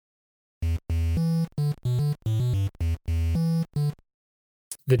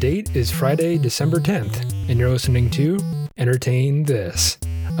The date is Friday, December 10th, and you're listening to Entertain This,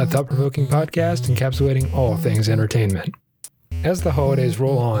 a thought-provoking podcast encapsulating all things entertainment. As the holidays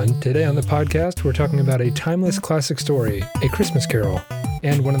roll on, today on the podcast, we're talking about a timeless classic story, A Christmas Carol,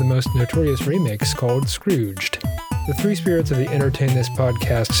 and one of the most notorious remakes called Scrooged. The three spirits of the Entertain This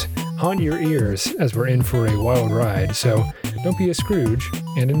podcasts haunt your ears as we're in for a wild ride, so don't be a Scrooge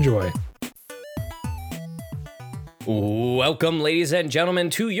and enjoy. Welcome, ladies and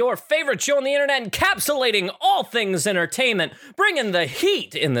gentlemen, to your favorite show on the internet, encapsulating all things entertainment, bringing the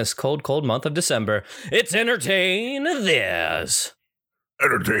heat in this cold, cold month of December. It's Entertain This.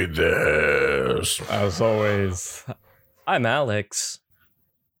 Entertain This. As always. I'm Alex.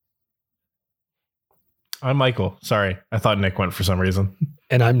 I'm Michael. Sorry, I thought Nick went for some reason.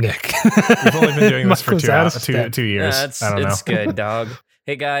 And I'm Nick. We've only been doing this for Michael's out of 2 years. Yeah, I don't know. It's good, dog.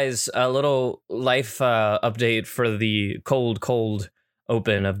 Hey guys, a little life update for the cold, cold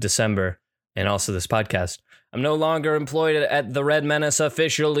open of December, and also this podcast. I'm no longer employed at the Red Menace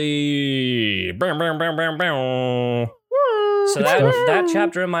officially. So that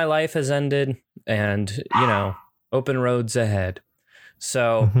chapter in my life has ended, and, you know, open roads ahead.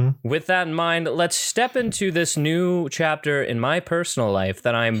 So with that in mind, let's step into this new chapter in my personal life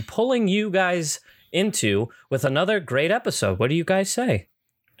that I'm pulling you guys into with another great episode. What do you guys say?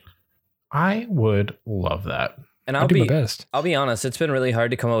 I would love that. And I'll do my best. I'll be honest, it's been really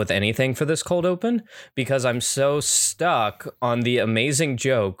hard to come up with anything for this cold open because I'm so stuck on the amazing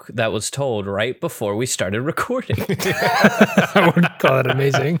joke that was told right before we started recording. I wouldn't call it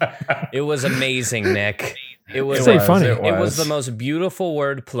amazing. It was amazing, Nick. It was funny. It was the most beautiful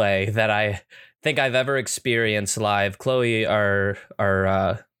wordplay that I think I've ever experienced live. Chloe, our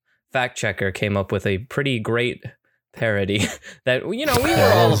fact checker, came up with a pretty great parody that, you know, we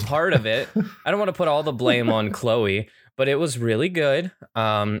were all a part of it. I don't want to put all the blame on Chloe, but it was really good.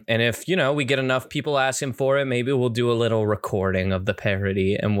 And if, you know, we get enough people asking for it, maybe we'll do a little recording of the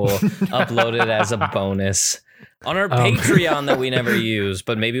parody and we'll upload it as a bonus on our Patreon that we never use,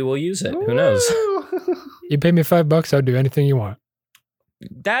 but maybe we'll use it. Who knows? You pay me $5, I'll do anything you want.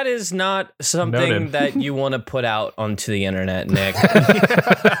 That is not something Noted. that you want to put out onto the internet, Nick.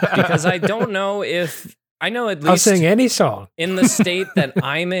 Because I don't know if... I know at least I'll sing any song. in the state that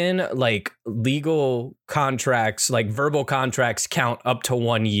I'm in, like, legal contracts, like verbal contracts count up to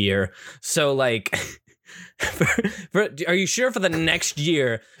 1 year. So, like, are you sure for the next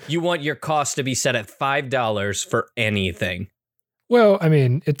year you want your cost to be set at $5 for anything? Well, I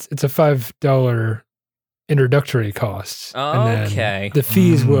mean, it's a $5 introductory cost. And Okay. then the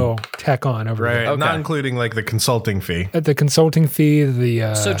fees will tack on over Right. Okay. Not including like the consulting fee. at the consulting fee,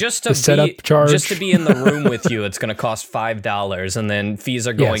 the So just the to setup charge. just to be in the room with you, it's going to cost $5, and then fees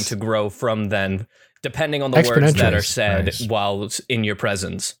are going Yes. to grow from then, depending on the words that are Exponentially. said Nice. while it's in your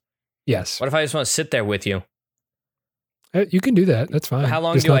presence. Yes, What if I just want to sit there with you? you can do that. That's fine. How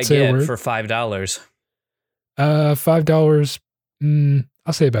long Just do I not say a get word. for $5? $5?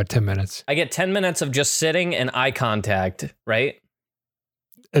 I'll say about 10 minutes. I get 10 minutes of just sitting and eye contact, right?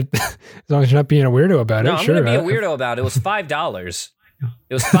 As long as you're not being a weirdo about No, it. I'm Sure. going to be a weirdo about it. It was $5.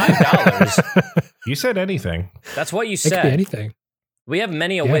 It was $5. You said anything. That's what you It could be said. anything. We have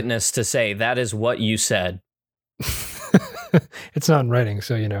many a Yeah. witness to say that is what you said. It's not in writing,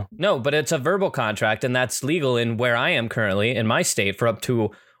 so you know. No, but it's a verbal contract, and that's legal in where I am currently in my state for up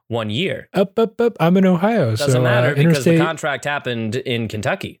to 1 year. Up. I'm in Ohio, Doesn't so matter because the interstate, contract happened in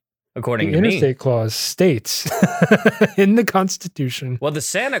Kentucky, according the to me. interstate clause states in the Constitution. Well, the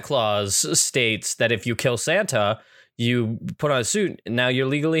Santa Claus states that if you kill Santa, you put on a suit. Now you're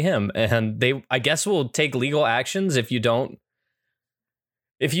legally him, and they, I guess, will take legal actions if you don't.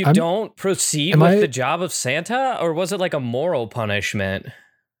 If you don't proceed with the job of Santa, or was it like a moral punishment?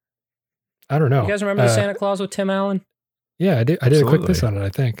 I don't know. You guys remember the Santa Claus with Tim Allen? Yeah, I did a quick diss Absolutely. on it, I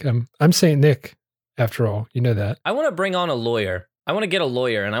think. I'm Saint Nick, after all. You know that. I want to bring on a lawyer. I want to get a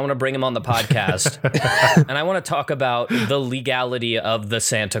lawyer, and I want to bring him on the podcast. And I want to talk about the legality of the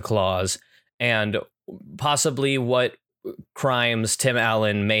Santa Claus and possibly what crimes Tim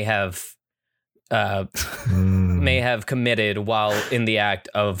Allen may have committed while in the act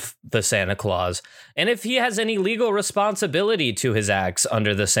of the Santa Claus. And if he has any legal responsibility to his acts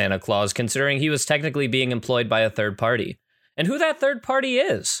under the Santa Claus, considering he was technically being employed by a third party. And who that third party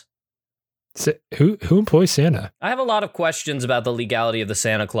is. Who employs Santa? I have a lot of questions about the legality of the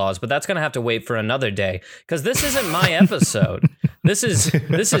Santa Claus, but that's going to have to wait for another day because this isn't my episode. This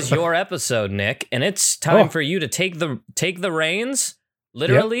is your episode, Nick, and it's time for you to take the reins,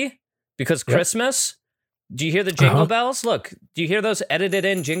 literally, because Christmas. Do you hear the jingle bells? Look, do you hear those edited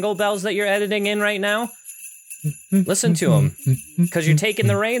in jingle bells that you're editing in right now? Listen to them, because you're taking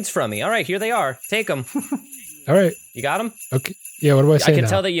the reins from me. All right, here they are. Take them. All right. You got them? Okay. Yeah, what do I say I can now?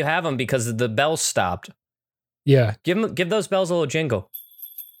 tell that you have them because the bells stopped. Yeah. Give those bells a little jingle.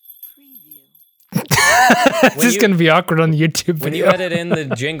 This is going to be awkward on the YouTube When you video. edit in the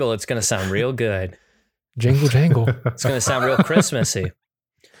jingle, it's going to sound real good. Jingle jangle. It's going to sound real Christmassy.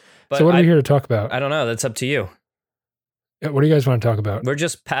 But So what are we here to talk about? I don't know. That's up to you. What do you guys want to talk about? We're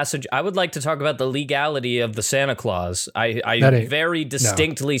just passage. I would like to talk about the legality of the Santa Claus. I That ain't- very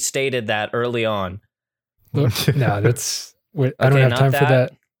distinctly stated that early on. Look, no, that's... Wait, I don't Okay, have not time for that.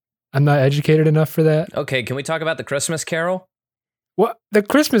 that. I'm not educated enough for that. Okay, can we talk about the Christmas Carol? What? The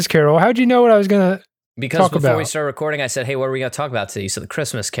Christmas Carol? How'd you know what I was going to... Because Talk before we about. started recording, I said, hey, what are we going to talk about today? You said the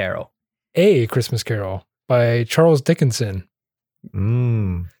Christmas Carol. A Christmas Carol by Charles Dickinson.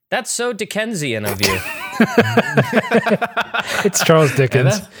 Mm. That's so Dickensian of you. It's Charles Dickens.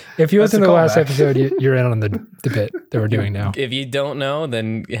 that's- If you that's listen a to the last callback. episode, you're in on the bit that we're doing now. If you don't know,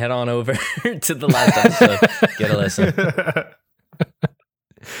 then head on over to the last episode. Get a listen.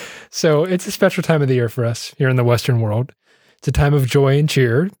 So it's a special time of the year for us here in the Western world. It's a time of joy and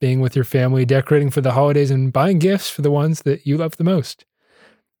cheer, being with your family, decorating for the holidays, and buying gifts for the ones that you love the most.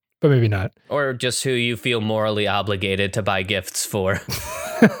 But maybe not. Or just who you feel morally obligated to buy gifts for.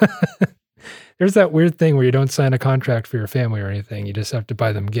 There's that weird thing where you don't sign a contract for your family or anything. You just have to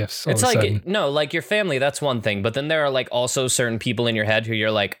buy them gifts all It's of a sudden. like, no, like your family, that's one thing. But then there are like also certain people in your head who you're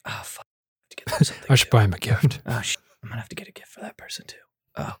like, oh, fuck, I have to get them something. I should buy him a gift. Oh, shit, I'm going to have to get a gift for that person too.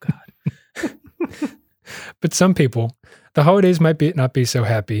 Oh, God. But some people, the holidays might not be so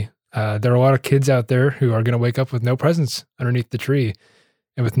happy. There are a lot of kids out there who are going to wake up with no presents underneath the tree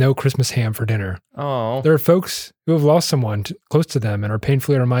and with no Christmas ham for dinner. Oh, There are folks who have lost someone close to them and are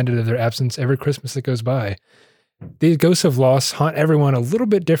painfully reminded of their absence every Christmas that goes by. These ghosts of loss haunt everyone a little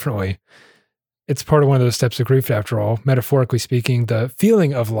bit differently. It's part of one of those steps of grief, after all. Metaphorically speaking, the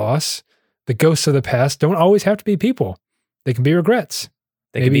feeling of loss, the ghosts of the past, don't always have to be people. They can be regrets.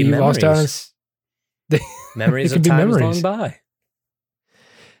 they could be you memories. lost out on... Memories It of could be times memories. long by.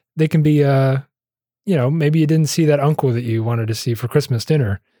 They can be, maybe you didn't see that uncle that you wanted to see for Christmas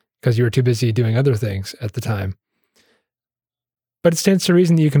dinner because you were too busy doing other things at the time. But it stands to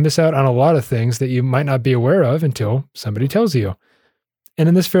reason that you can miss out on a lot of things that you might not be aware of until somebody tells you. And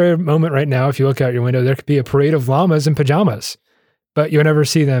in this very moment right now, if you look out your window, there could be a parade of llamas in pajamas, but you'll never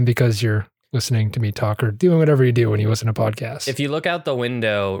see them because you're listening to me talk or doing whatever you do when you listen to podcasts. If you look out the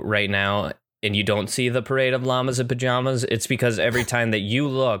window right now and you don't see the parade of llamas in pajamas, it's because every time that you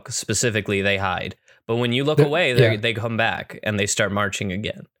look specifically, they hide. But when you look away, they come back and they start marching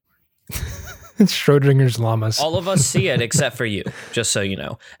again. It's Schrodinger's llamas. All of us see it except for you, just so you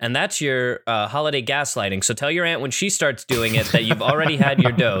know. And that's your holiday gaslighting. So tell your aunt when she starts doing it that you've already had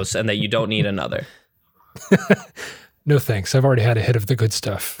your dose and that you don't need another. No thanks. I've already had a hit of the good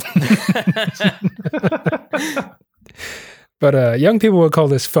stuff. But young people would call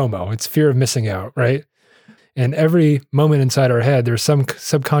this FOMO. It's fear of missing out, right? And every moment inside our head, there's some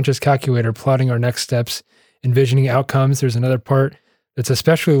subconscious calculator plotting our next steps, envisioning outcomes. There's another part that's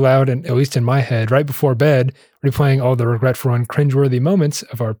especially loud, and at least in my head, right before bed, replaying all the regretful and cringeworthy moments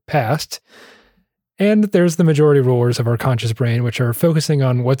of our past. And there's the majority rulers of our conscious brain, which are focusing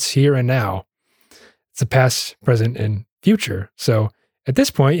on what's here and now. It's the past, present, and future. So at this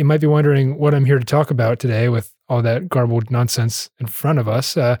point, you might be wondering what I'm here to talk about today with all that garbled nonsense in front of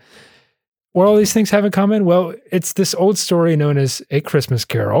us. What all these things have in common? Well, it's this old story known as A Christmas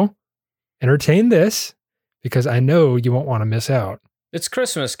Carol. Entertain this, because I know you won't want to miss out. It's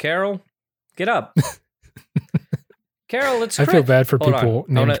Christmas, Carol. Get up. Carol, it's I feel bad for people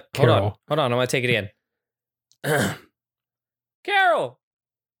named Carol. Hold on, I'm going to take it again. Carol,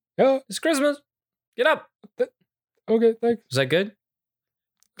 Oh, it's Christmas. Get up. okay, thanks. Is that good?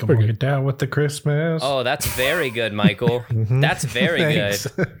 Come Pretty on, good. get down with the Christmas. Oh, that's very good, Michael. Mhm. That's very Thanks.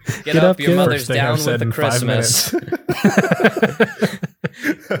 good. Get Get up, up, your kid. mother's First thing down I've with said the in 5 Christmas. minutes.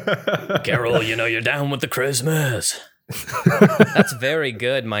 Carol, you're down with the Christmas. That's very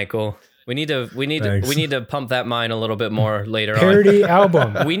good, Michael. We need Thanks. to pump that mine a little bit more later on. Parody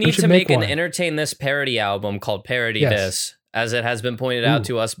album. We need should to make an one. Entertain This parody album called Parody Yes. This, as it has been pointed out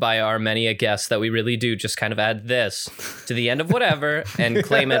to us by our many guests that we really do just kind of add this to the end of whatever and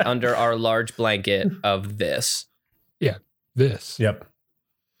claim it under our large blanket of this. This. Yep.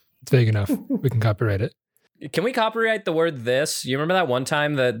 It's vague enough. We can copyright it. Can we copyright the word this? You remember that one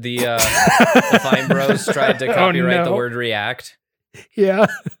time that the Fine Bros tried to copyright the no. word react? Yeah.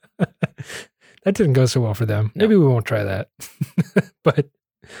 That didn't go so well for them. No. Maybe we won't try that. But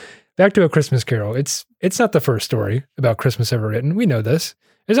back to A Christmas Carol. It's not the first story about Christmas ever written. We know this.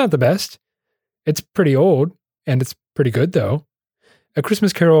 It's not the best. It's pretty old. and it's pretty good, though. A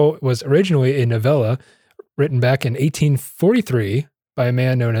Christmas Carol was originally a novella written back in 1843 by a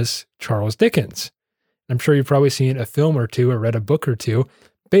man known as Charles Dickens. I'm sure you've probably seen a film or two or read a book or two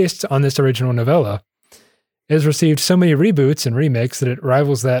based on this original novella. It has received so many reboots and remakes that it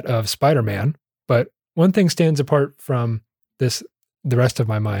rivals that of Spider-Man, but one thing stands apart from the rest of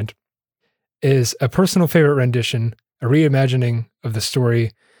my mind, is a personal favorite rendition, a reimagining of the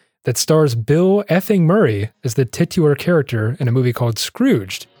story that stars Bill effing Murray as the titular character in a movie called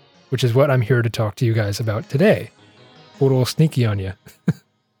Scrooged, which is what I'm here to talk to you guys about today. A little sneaky on you.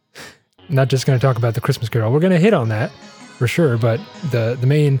 Not just going to talk about the Christmas Carol. We're going to hit on that for sure, but the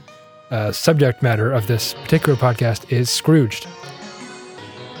main subject matter of this particular podcast is Scrooged.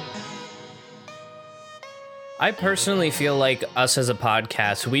 I personally feel like us as a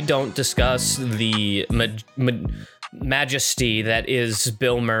podcast, we don't discuss the majesty that is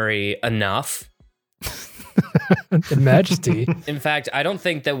Bill Murray enough. The majesty? In fact, I don't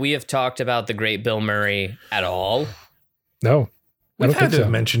think that we have talked about the great Bill Murray at all. No. We've had to have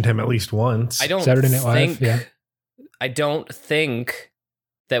mentioned him at least once. I don't Saturday Night Live, think, yeah. I don't think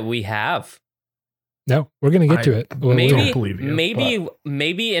that we have. No, we're going to get to it. Maybe, believe you,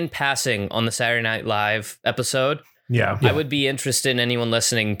 maybe in passing on the Saturday Night Live episode, Yeah. I would be interested in anyone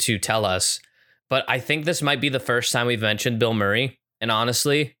listening to tell us. But I think this might be the first time we've mentioned Bill Murray. And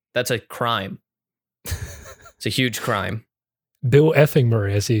honestly, that's a crime. It's a huge crime. Bill effing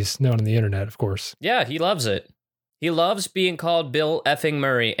Murray, as he's known on the internet, of course. Yeah, he loves it. He loves being called Bill effing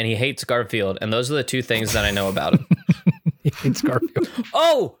Murray, and he hates Garfield. And those are the two things that I know about him. He hates Garfield.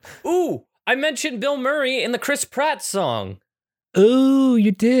 I mentioned Bill Murray in the Chris Pratt song. Oh,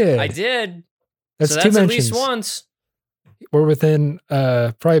 you did. I did. That's so two that's at mentions. least once. We're within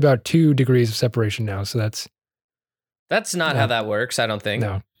probably about 2 degrees of separation now, so That's not how that works, I don't think.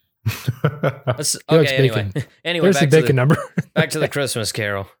 no. Okay, anyway. Anyway, There's the bacon number. back to the Christmas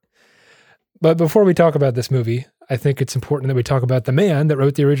Carol. But before we talk about this movie, I think it's important that we talk about the man that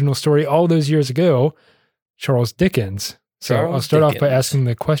wrote the original story all those years ago, Charles Dickens. So I'll start off by asking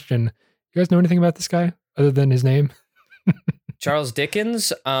the question, you guys know anything about this guy other than his name? Charles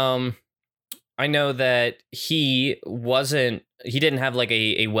Dickens, I know that he didn't have like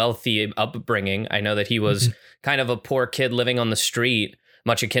a wealthy upbringing. I know that he was kind of a poor kid living on the street,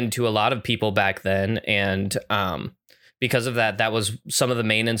 much akin to a lot of people back then. And because of that, that was some of the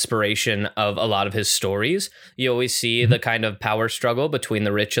main inspiration of a lot of his stories. You always see the kind of power struggle between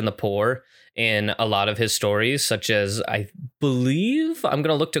the rich and the poor in a lot of his stories, such as, I believe, I'm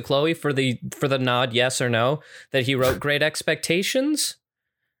going to look to Chloe for the nod, yes or no, that he wrote Great Expectations.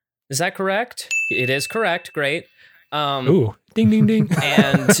 Is that correct? It is correct. Great. Ooh, ding, ding, ding.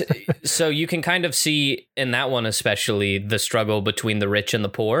 And so you can kind of see in that one, especially, the struggle between the rich and the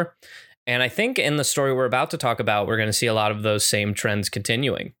poor. And I think in the story we're about to talk about, we're going to see a lot of those same trends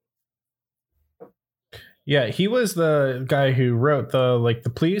continuing. Yeah, he was the guy who wrote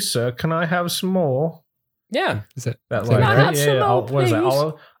the please, can I have some more? Yeah. Is that line, right? right? Some more, What is that?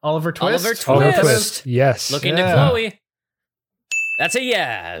 please. Oliver Twist? Oliver Twist. Yes. Looking to Chloe. That's a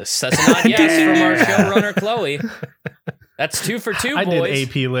yes. That's a not yes from our showrunner, Chloe. That's 2 for 2, boys. I did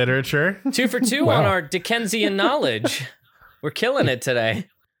AP Literature. 2 for 2 on our Dickensian knowledge. We're killing it today.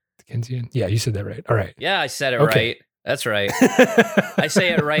 Dickensian? Yeah, you said that right. All right. Yeah, I said it Okay. right. That's right. I say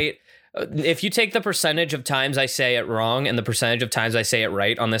it right. If you take the percentage of times I say it wrong and the percentage of times I say it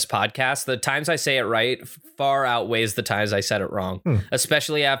right on this podcast, the times I say it right far outweighs the times I said it wrong,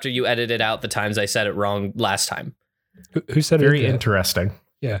 especially after you edited out the times I said it wrong last time. Who said it? Very interesting.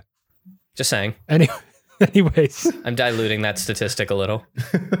 Yeah. Just saying. Anyways, I'm diluting that statistic a little.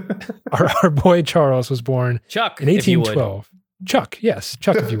 our boy Charles was born Chuck, in if you would. 1812. Chuck, yes,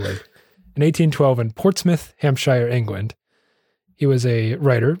 Chuck, if you would. In 1812 in Portsmouth, Hampshire, England. He was a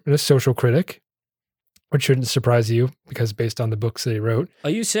writer and a social critic, which shouldn't surprise you because based on the books that he wrote. Are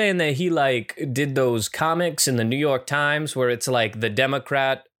you saying that he did those comics in the New York Times where it's like the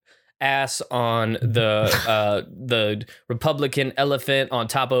Democrat ass on the Republican elephant on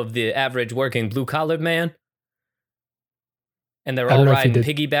top of the average working blue collar man, and they're all riding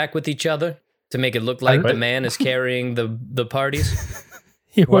piggyback with each other to make it look like the man is carrying the parties?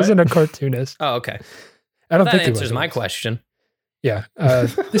 He wasn't a cartoonist. Oh, okay. I don't think that he was. answers my question. Yeah,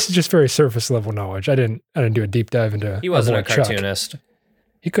 this is just very surface level knowledge. I didn't do a deep dive into. He wasn't a Chuck. cartoonist.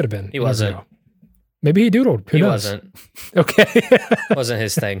 He could have been. He wasn't. Maybe he doodled. Who He knows? wasn't. Okay. Wasn't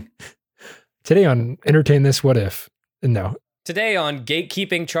his thing. Today on Entertain This What If. No. Today on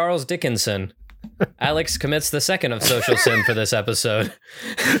Gatekeeping Charles Dickinson, Alex commits the second of social sin for this episode.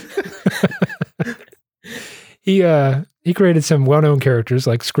 He created some well-known characters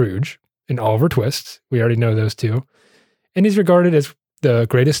like Scrooge and Oliver Twist. We already know those two. And he's regarded as the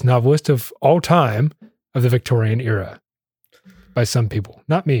greatest novelist of all time of the Victorian era by some people.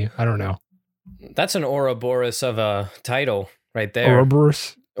 Not me. I don't know. That's an Ouroboros of a title right there.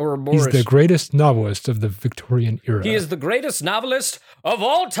 Ouroboros. Ouroboros. He's the greatest novelist of the Victorian era. He is the greatest novelist of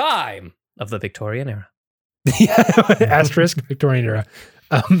all time of the Victorian era. Asterisk Victorian era.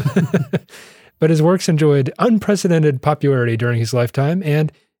 But his works enjoyed unprecedented popularity during his lifetime,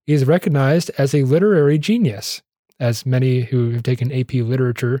 and he's recognized as a literary genius, as many who have taken AP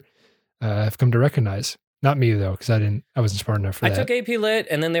literature have come to recognize. Not me though, because I wasn't smart enough for that. I took AP Lit,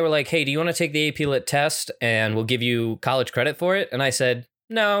 and then they were like, "Hey, do you want to take the AP Lit test, and we'll give you college credit for it?" And I said,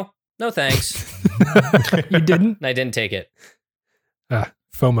 "No thanks." You didn't? And I didn't take it.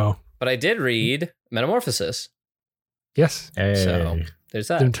 FOMO. But I did read Metamorphosis. Yes. Hey. So there's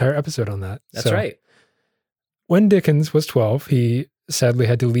that. An entire episode on that. That's So, right. When Dickens was 12, he sadly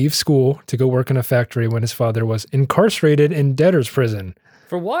had to leave school to go work in a factory when his father was incarcerated in debtor's prison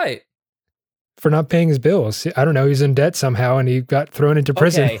For what? for not paying his bills. I don't know. He's in debt somehow and he got thrown into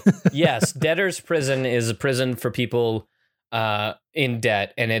prison. Okay. Yes, debtor's prison is a prison for people in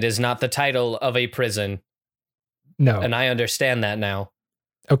debt, and it is not the title of a prison. No. And I understand that now.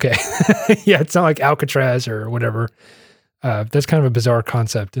 Okay. Yeah, it's not like Alcatraz or whatever. That's kind of a bizarre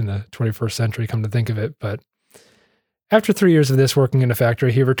concept in the 21st century, come to think of it. But after 3 years of this working in a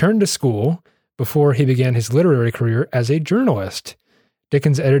factory, he returned to school before he began his literary career as a journalist.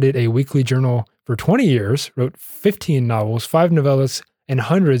 Dickens edited a weekly journal for 20 years, wrote 15 novels, 5 novellas, and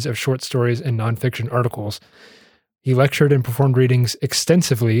hundreds of short stories and nonfiction articles. He lectured and performed readings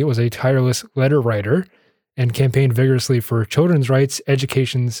extensively, was a tireless letter writer, and campaigned vigorously for children's rights,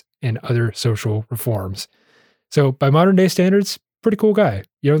 educations, and other social reforms. So by modern day standards, pretty cool guy.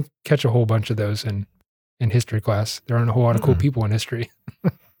 You don't catch a whole bunch of those in history class. There aren't a whole lot of cool people in history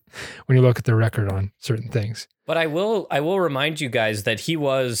when you look at the record on certain things. But I will remind you guys that he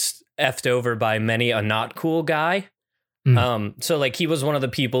was effed over by many a not cool guy. So like he was one of the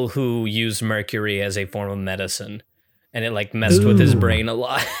people who used mercury as a form of medicine, and it like messed with his brain a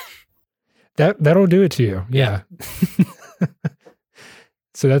lot. That'll do it to you. Yeah.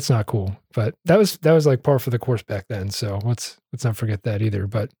 So that's not cool. But that was like par for the course back then. So let's not forget that either.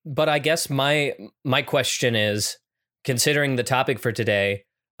 But I guess my question is, considering the topic for today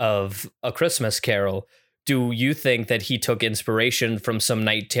of A Christmas Carol, do you think that he took inspiration from some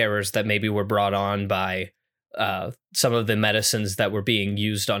night terrors that maybe were brought on by some of the medicines that were being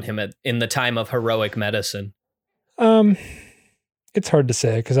used on him in the time of heroic medicine? It's hard to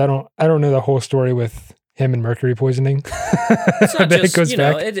say because I don't know the whole story with him and mercury poisoning. It's not just,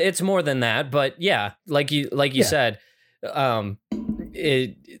 it's more than that, but yeah, like you said, there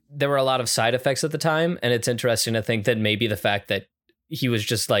were a lot of side effects at the time, and it's interesting to think that maybe the fact that he was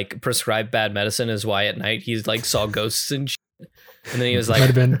just like prescribed bad medicine is why at night he's like saw ghosts and shit. And then he was like,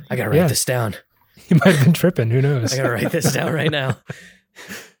 I gotta write this down. He might have been tripping. Who knows? I gotta write this down right now.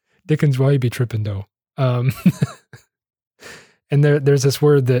 Dickens, why you be tripping though? And there's this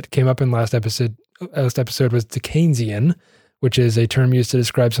word that came up in last episode was Dickensian, which is a term used to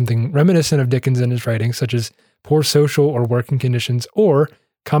describe something reminiscent of Dickens in his writings, such as poor social or working conditions, or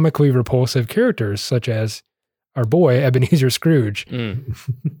comically repulsive characters, such as our boy Ebenezer Scrooge. In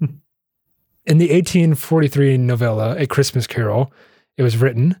the 1843 novella, A Christmas Carol, it was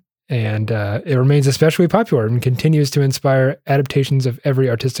written, and it remains especially popular and continues to inspire adaptations of every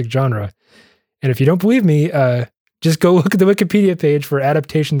artistic genre. And if you don't believe me, just go look at the Wikipedia page for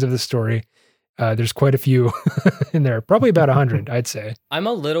adaptations of the story. There's quite a few in there, probably about 100, I'd say. I'm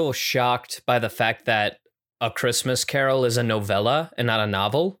a little shocked by the fact that A Christmas Carol is a novella and not a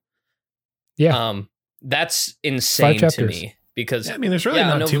novel. Yeah. That's insane to me because there's really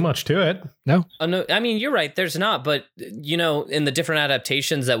not too much to it. No. I mean, you're right. There's not, but in the different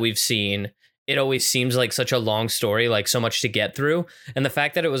adaptations that we've seen, it always seems like such a long story, like so much to get through. And the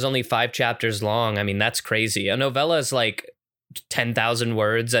fact that it was only 5 chapters long, I mean, that's crazy. A novella is like 10,000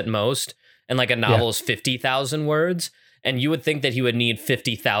 words at most, and like a novel is 50,000 words. And you would think that he would need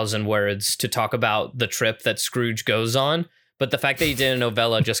 50,000 words to talk about the trip that Scrooge goes on. But the fact that he did a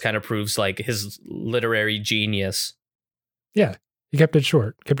novella just kind of proves like his literary genius. Yeah, he kept it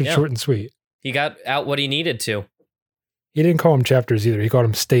short short and sweet. He got out what he needed to. He didn't call them chapters either. He called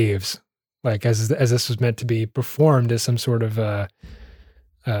them staves. Like as this was meant to be performed as some sort of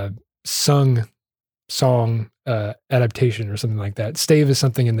song adaptation or something like that. Stave is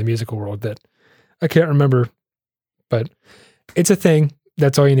something in the musical world that I can't remember, but it's a thing.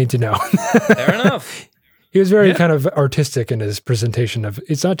 That's all you need to know. Fair enough. He was very kind of artistic in his presentation of,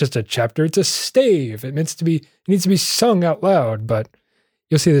 it's not just a chapter, it's a stave. It needs to be sung out loud, but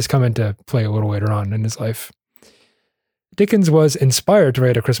You'll see this come into play a little later on in his life. Dickens was inspired to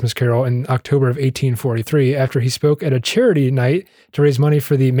write A Christmas Carol in October of 1843 after he spoke at a charity night to raise money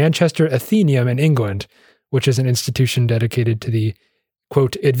for the Manchester Athenaeum in England, which is an institution dedicated to the,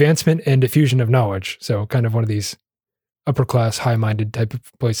 quote, advancement and diffusion of knowledge. So kind of one of these upper-class, high-minded type of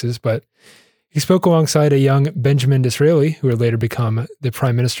places. But he spoke alongside a young Benjamin Disraeli, who would later become the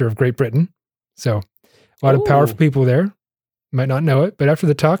Prime Minister of Great Britain. So a lot of powerful people there. You might not know it, but after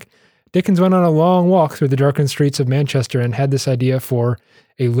the talk, Dickens went on a long walk through the darkened streets of Manchester and had this idea for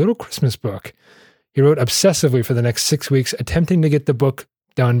a little Christmas book. He wrote obsessively for the next 6 weeks, attempting to get the book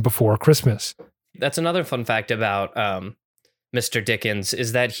done before Christmas. That's another fun fact about Mr. Dickens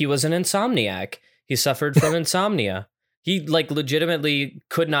is that he was an insomniac. He suffered from insomnia. He legitimately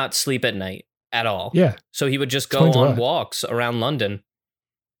could not sleep at night at all. Yeah. So he would just go on walks around London.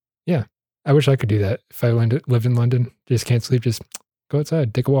 Yeah. I wish I could do that. If I lived in London, just can't sleep, just go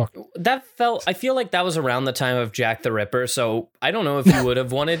outside, take a walk. I feel like that was around the time of Jack the Ripper, so I don't know if you would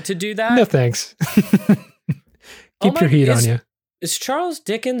have wanted to do that. No thanks. Keep your heat on you. Is Charles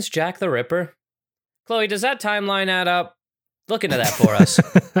Dickens Jack the Ripper? Chloe, does that timeline add up? Look into that for us.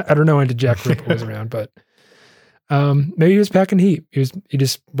 I don't know when Jack the Ripper was around, but maybe he was packing heat. He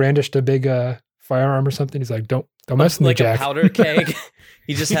just brandished a big firearm or something. He's like, don't mess with me, Jack. Like a powder keg.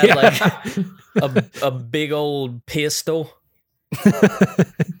 He just had a big old pistol.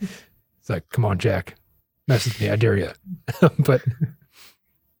 It's like, come on, Jack, mess with me, I dare you. But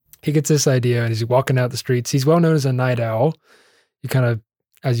he gets this idea and he's walking out the streets. He's well known as a night owl. He kind of,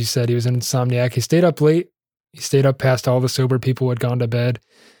 as you said, he was an insomniac. He stayed up late. He stayed up past all the sober people who had gone to bed.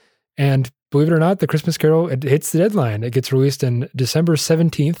 And believe it or not, the Christmas Carol, it hits the deadline. It gets released in December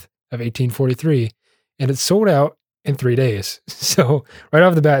 17th of 1843, and it's sold out in 3 days. So right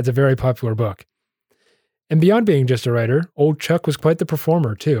off the bat, it's a very popular book. And beyond being just a writer, old Chuck was quite the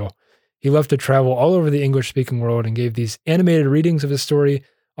performer too. He loved to travel all over the English-speaking world and gave these animated readings of his story,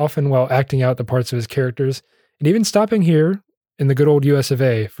 often while acting out the parts of his characters, and even stopping here in the good old US of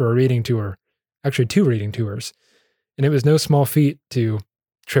A for a reading tour, actually 2 reading tours. And it was no small feat to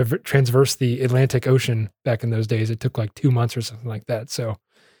transverse the Atlantic Ocean back in those days. It took like 2 months or something like that. So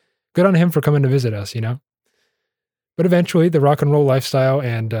good on him for coming to visit us, you know? But eventually the rock and roll lifestyle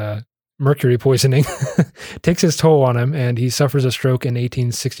and mercury poisoning takes its toll on him, and he suffers a stroke in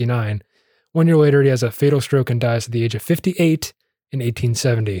 1869. 1 year later, he has a fatal stroke and dies at the age of 58 in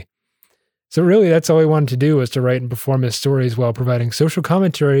 1870. So really, that's all he wanted to do, was to write and perform his stories while providing social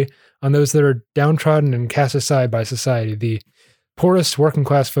commentary on those that are downtrodden and cast aside by society, the poorest working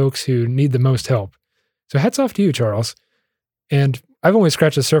class folks who need the most help. So hats off to you, Charles. And I've only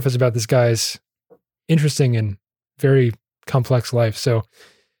scratched the surface about this guy's interesting and very complex life. So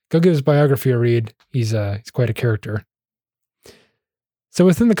go give his biography a read. He's quite a character. So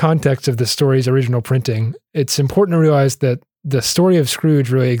within the context of the story's original printing, it's important to realize that the story of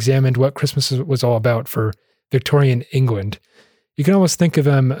Scrooge really examined what Christmas was all about for Victorian England. You can almost think of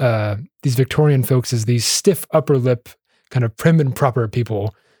them, these Victorian folks, as these stiff upper lip, kind of prim and proper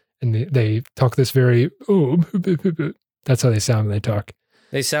people. And they talk this very, that's how they sound when they talk.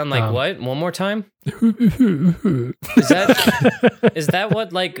 They sound like what? One more time? Is that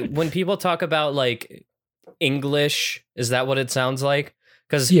what, like, when people talk about, like, English, is that what it sounds like?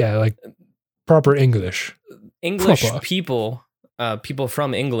 Because yeah, like proper English. Proper. people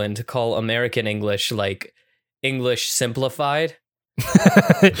from England call American English, like, English simplified.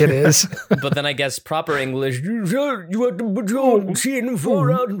 It is. But then I guess proper English, you have to put your chin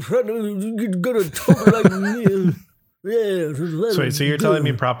far out in front of you, you're gonna talk like me. Yeah, so you're telling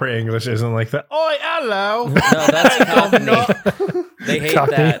me proper English isn't like that? Oi, hello. No, that's Cockney. They hate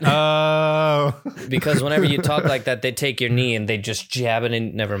Cockney. That. Oh. Because whenever you talk like that, they take your knee and they just jab it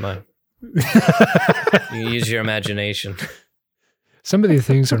in. Never mind. You use your imagination. Some of these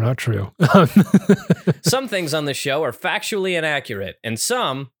things are not true. Some things on the show are factually inaccurate, and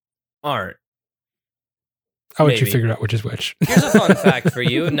some aren't. I'll let you figure out which is which. Here's a fun fact for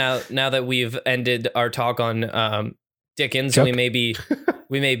you. Now that we've ended our talk on Dickens, Chuck? we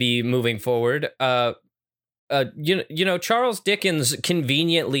may be moving forward. You know, Charles Dickens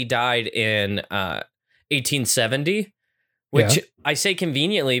conveniently died in 1870, which I say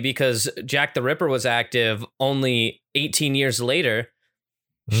conveniently because Jack the Ripper was active only 18 years later.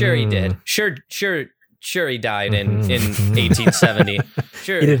 Sure, he did. Sure, he died in 1870.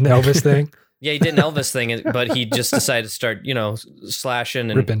 Sure, he did an Elvis thing. Yeah, he did an Elvis thing, but he just decided to start, slashing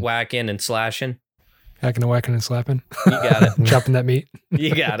and ripping, whacking and slashing. Hacking and whacking and slapping. You got it. Chopping that meat.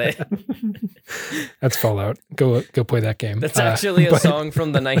 You got it. That's Fallout. Go play that game. That's actually a song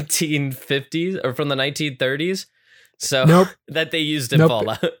from the 1950s or from the 1930s. So Nope. that they used in Nope.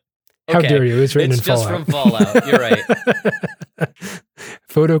 Fallout. How Okay. dare you? It's written in just Fallout. from Fallout. You're right.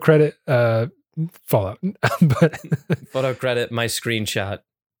 Photo credit Fallout. But Photo credit my screenshot.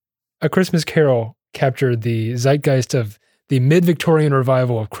 A Christmas Carol captured the zeitgeist of the mid-Victorian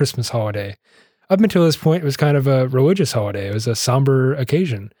revival of Christmas holiday. Up until this point, it was kind of a religious holiday. It was a somber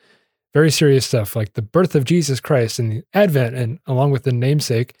occasion. Very serious stuff like the birth of Jesus Christ and the Advent, and along with the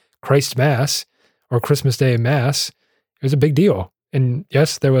namesake, Christ Mass, or Christmas Day Mass. It was a big deal. And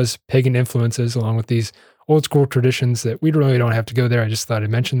yes, there was pagan influences along with these old school traditions that we really don't have to go there. I just thought I'd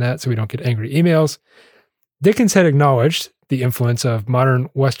mention that so we don't get angry emails. Dickens had acknowledged the influence of modern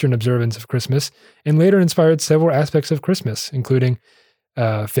Western observance of Christmas and later inspired several aspects of Christmas, including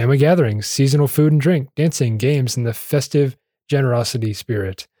family gatherings, seasonal food and drink, dancing, games, and the festive generosity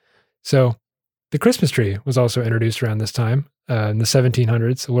spirit. So the Christmas tree was also introduced around this time in the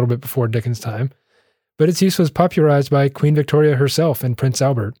 1700s, a little bit before Dickens' time, but its use was popularized by Queen Victoria herself and Prince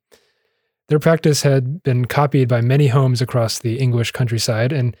Albert. Their practice had been copied by many homes across the English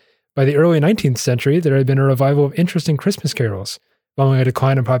countryside, and by the early 19th century, there had been a revival of interest in Christmas carols, following a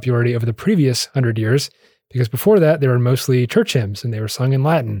decline in popularity over the previous 100 years, because before that, they were mostly church hymns, and they were sung in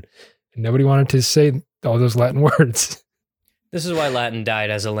Latin, and nobody wanted to say all those Latin words. This is why Latin died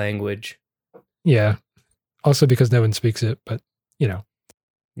as a language. Yeah. Also because no one speaks it, but, you know.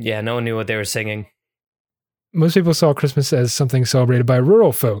 Yeah, no one knew what they were singing. Most people saw Christmas as something celebrated by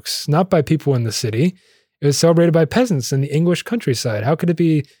rural folks, not by people in the city. It was celebrated by peasants in the English countryside. How could it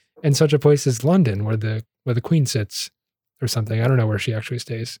be in such a place as London, where the Queen sits, or something? I don't know where she actually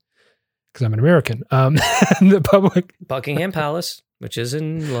stays, because I'm an American. The public Buckingham Palace, which is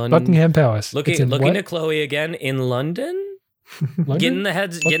in London. Buckingham Palace. It's in Looking what? at Chloe again in London. London?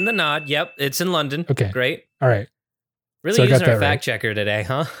 Getting the nod. Yep, it's in London. Okay. Great. All right. Really So I got using our that fact right. checker today,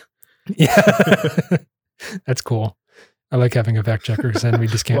 huh? Yeah. That's cool. I like having a fact checker, because then we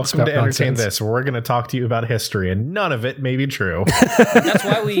just can't Welcome spout to Entertain nonsense. This. We're going to talk to you about history, and none of it may be true. That's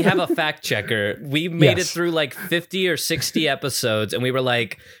why we have a fact checker. We made it Yes. through like 50 or 60 episodes, and we were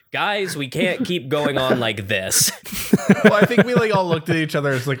like, guys, we can't keep going on like this. Well, I think we all looked at each other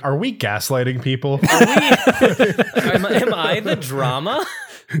as like, are we gaslighting people? Am I the drama?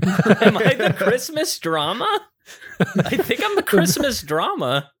 Am I the Christmas drama? I think I'm the Christmas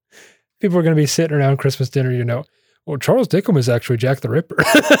drama. People are going to be sitting around Christmas dinner, well, Charles Dickham was actually Jack the Ripper.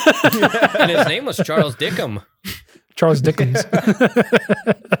 And his name was Charles Dickham. Charles Dickens.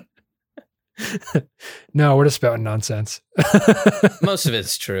 No, we're just spouting nonsense. Most of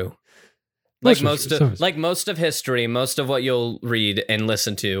it's true. Most Like of most of history, most of what you'll read and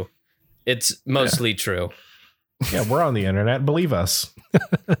listen to, it's mostly true. Yeah, we're on the internet. Believe us.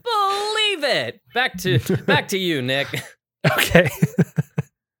 Believe it. Back to you, Nick. Okay.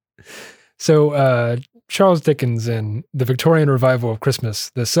 So, Charles Dickens and the Victorian revival of Christmas,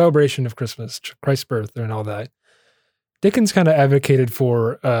 the celebration of Christmas, Christ's birth, and all that. Dickens kind of advocated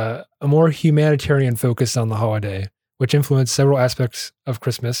for a more humanitarian focus on the holiday, which influenced several aspects of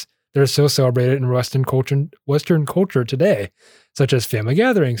Christmas that are still celebrated in Western culture today, such as family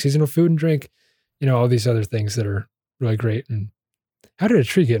gatherings, seasonal food and drink, all these other things that are really great. And how did a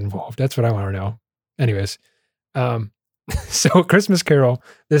tree get involved? That's what I want to know. Anyways, so Christmas Carol,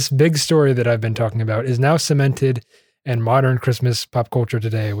 this big story that I've been talking about, is now cemented in modern Christmas pop culture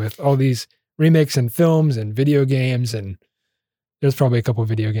today with all these remakes and films and video games, and there's probably a couple of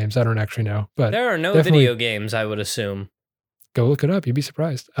video games. I don't actually know, but There are no definitely video games, I would assume. go look it up. You'd be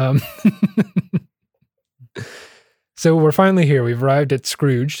surprised. So we're finally here. We've arrived at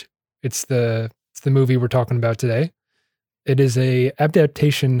Scrooge. It's the movie we're talking about today. It is a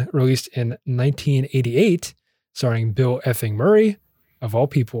adaptation released in 1988, starring Bill effing Murray, of all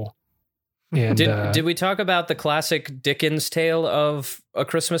people. And Did we talk about the classic Dickens tale of A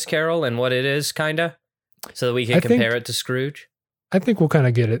Christmas Carol and what it is, kinda? So that we can compare it to Scrooge? I think we'll kind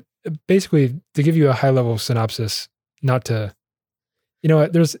of get it. Basically, to give you a high-level synopsis, not to... You know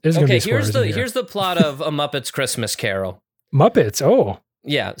what? There's going to be spoilers in here. Here's the plot of A Muppet's Christmas Carol. Muppets, oh.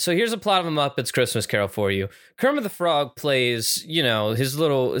 Yeah, so here's a plot of A Muppet's Christmas Carol for you. Kermit the Frog plays, his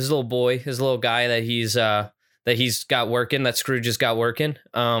little boy, his little guy that he's got working, that Scrooge has got working.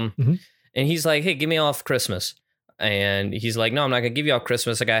 And he's like, hey, give me off Christmas. And he's like, no, I'm not going to give you off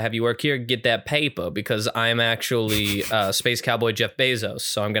Christmas. I got to have you work here, get that paper, because I'm actually Space Cowboy Jeff Bezos.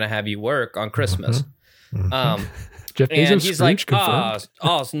 So I'm going to have you work on Christmas. Jeff Bezos, And he's Scrooge, like, confirmed.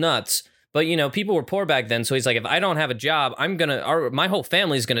 it's nuts. But, people were poor back then. So he's like, if I don't have a job, my whole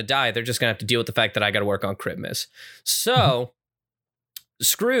family's going to die. They're just going to have to deal with the fact that I got to work on Christmas. So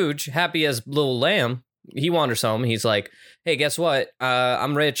Scrooge, happy as little lamb, he wanders home. He's like, hey, guess what?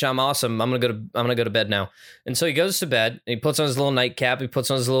 I'm rich. I'm awesome. I'm gonna go to bed now. And so he goes to bed. And he puts on his little nightcap. He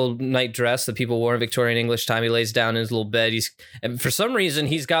puts on his little night dress that people wore in Victorian English time. He lays down in his little bed. And for some reason,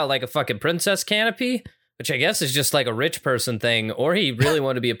 he's got like a fucking princess canopy, which I guess is just like a rich person thing, or he really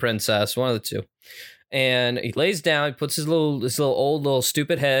wanted to be a princess. One of the two. And he lays down. He puts his little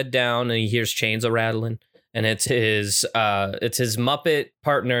stupid head down, and he hears chains a rattling. And it's his Muppet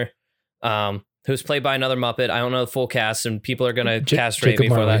partner, who's played by another Muppet. I don't know the full cast, and people are gonna castrate Jacob me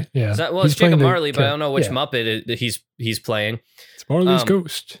for Marley, that. Yeah, It's Jacob Marley, but I don't know which Muppet he's playing. It's Marley's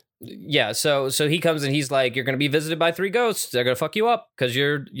ghost. Yeah, so he comes and he's like, "You're gonna be visited by 3 ghosts. They're gonna fuck you up because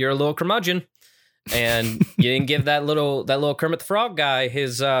you're a little curmudgeon, and you didn't give that little Kermit the Frog guy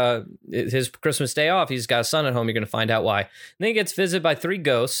his Christmas day off. He's got a son at home. You're gonna find out why." And then he gets visited by 3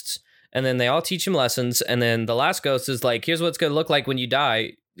 ghosts. And then they all teach him lessons. And then the last ghost is like, here's what it's going to look like when you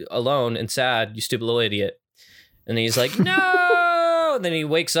die alone and sad, you stupid little idiot. And he's like, no. And then he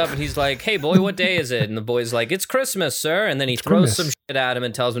wakes up and he's like, hey, boy, what day is it? And the boy's like, it's Christmas, sir. And then he throws some shit at him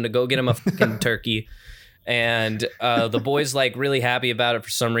and tells him to go get him a fucking turkey. And the boy's like really happy about it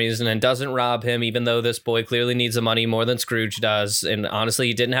for some reason and doesn't rob him, even though this boy clearly needs the money more than Scrooge does. And honestly,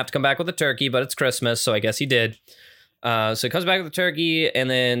 he didn't have to come back with a turkey, but it's Christmas, so I guess he did. So he comes back with the turkey, and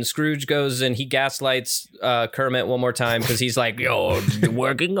then Scrooge goes and he gaslights Kermit one more time because he's like, "You're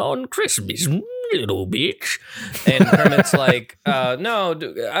working on Christmas, little bitch." And Kermit's like, "No,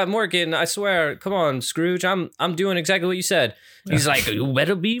 I'm working. I swear. Come on, Scrooge. I'm doing exactly what you said." He's like, "You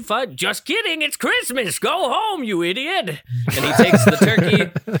better be fun. Just kidding. It's Christmas. Go home, you idiot." And he takes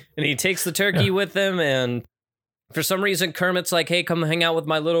the turkey, with him, and for some reason, Kermit's like, hey, come hang out with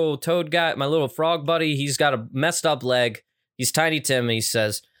my little toad guy, my little frog buddy. He's got a messed up leg. He's Tiny Tim. And he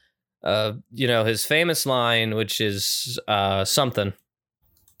says, his famous line, which is something.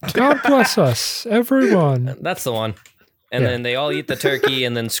 God bless us, everyone. That's the one. And then they all eat the turkey,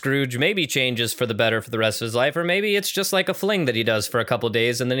 and then Scrooge maybe changes for the better for the rest of his life, or maybe it's just like a fling that he does for a couple of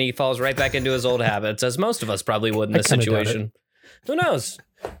days, and then he falls right back into his old habits, as most of us probably would in this situation. Who knows?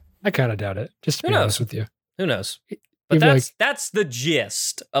 I kind of doubt it, just to be honest with you. Who knows? But that's the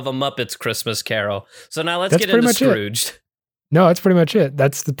gist of A Muppet's Christmas Carol. So now let's get into Scrooge. No, that's pretty much it.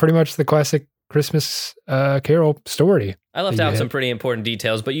 That's pretty much the classic Christmas Carol story. I left out some pretty important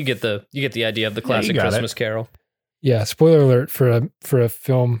details, but you get the idea of the classic Christmas Carol. Yeah, spoiler alert for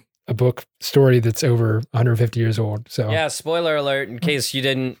a book story that's over 150 years old. So yeah, spoiler alert in case you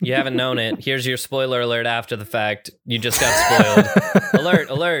haven't known it. Here's your spoiler alert after the fact. You just got spoiled.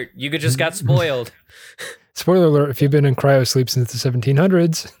 alert, you just got spoiled. Spoiler alert, if you've been in cryo sleep since the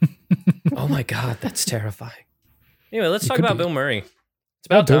 1700s. Oh my God, that's terrifying. Anyway, let's talk about Bill Murray. It's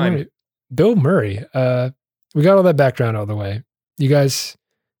about time. Bill Murray. We got all that background out of the way. Are you guys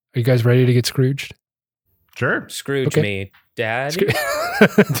ready to get Scrooged? Sure. Scrooge me, Daddy.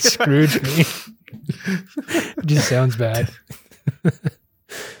 Scrooge me. It just sounds bad.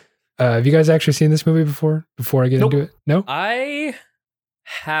 Have you guys actually seen this movie before I get into it? No? I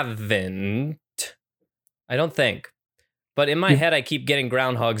haven't. I don't think. But in my head, I keep getting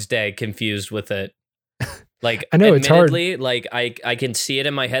Groundhog's Day confused with it. Like, I know it's hard. Like, I can see it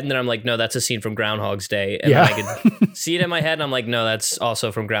in my head, and then I'm like, no, that's a scene from Groundhog's Day. And then I can see it in my head, and I'm like, no, that's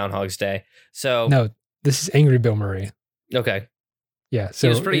also from Groundhog's Day. So no, this is Angry Bill Murray. Okay. Yeah. So he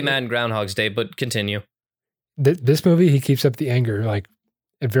was pretty mad in Groundhog's Day, but continue. This movie, he keeps up the anger like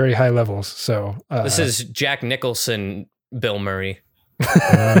at very high levels. So this is Jack Nicholson Bill Murray.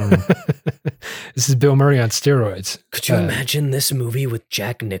 This is Bill Murray on steroids. Could you imagine this movie with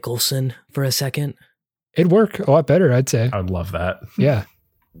Jack Nicholson for a second? It'd work a lot better, I'd say. I'd love that. Yeah.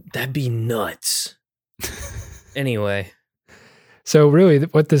 That'd be nuts. Anyway. So really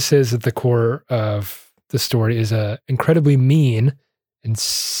what this is at the core of the story is a incredibly mean and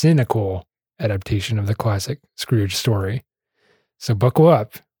cynical adaptation of the classic Scrooge story. So buckle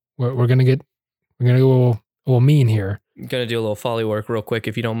up. We're going to go a little mean here. I'm going to do a little Foley work real quick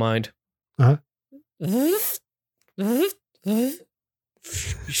if you don't mind. Uh-huh.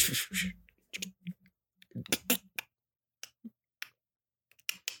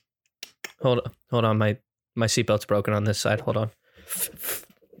 Hold on, my seatbelt's broken on this side. Hold on.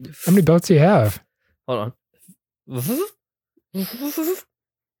 How many belts do you have? Hold on.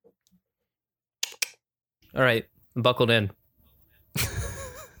 All right, I'm buckled in.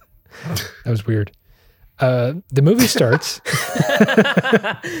 That was weird. The movie starts.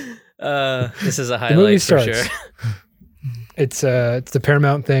 This is a highlight for sure. It's the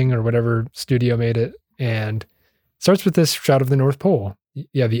Paramount thing or whatever studio made it, and it starts with this shot of the North Pole.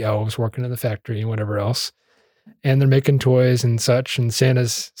 You have the elves working in the factory and whatever else, and they're making toys and such. And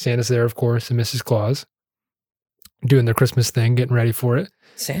Santa's there, of course, and Mrs. Claus. doing their Christmas thing, getting ready for it.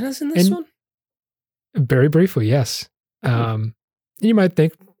 Santa's in this And- one? Very briefly, yes. You might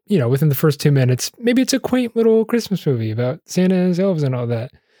think, within the first 2 minutes, maybe it's a quaint little Christmas movie about Santa and his elves and all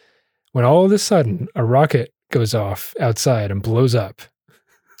that. When all of a sudden a rocket goes off outside and blows up.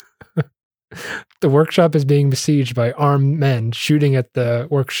 The workshop is being besieged by armed men shooting at the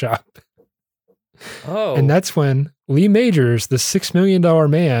workshop. Oh. And that's when Lee Majors, the $6 million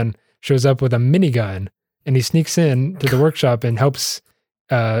man, shows up with a minigun and he sneaks in to the workshop and helps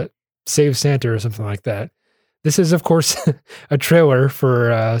save Santa or something like that. This is, of course, a trailer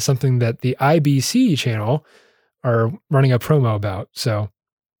for something that the IBC channel are running a promo about. So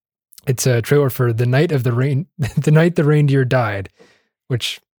it's a trailer for The Night the Reindeer Died,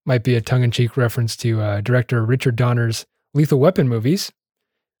 which might be a tongue-in-cheek reference to director Richard Donner's Lethal Weapon movies.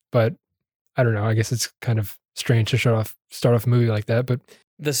 But I don't know. I guess it's kind of strange to start off a movie like that. But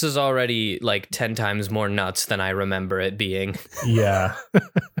This is already like 10 times more nuts than I remember it being. Yeah.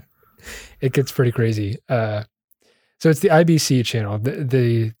 it gets pretty crazy. So it's the IBC channel.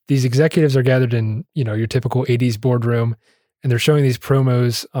 These executives are gathered in, your typical 80s boardroom, and they're showing these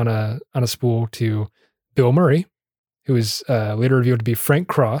promos on a spool to Bill Murray, who is later revealed to be Frank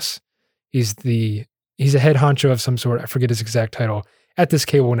Cross. He's a head honcho of some sort. I forget his exact title at this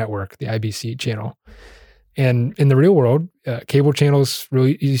cable network, the IBC channel. And in the real world, cable channels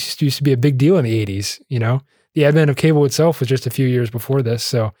really used to be a big deal in the 80s. The advent of cable itself was just a few years before this.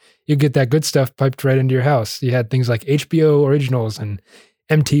 So you get that good stuff piped right into your house. You had things like HBO originals and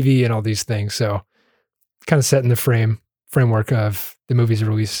MTV and all these things. So kind of set in the framework of the movie's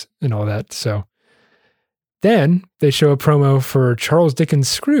release and all that. So then they show a promo for Charles Dickens'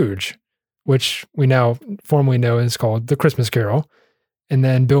 Scrooge, which we now formally know is called The Christmas Carol. And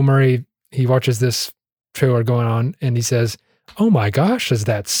then Bill Murray, he watches this trailer going on and he says, "Oh my gosh, does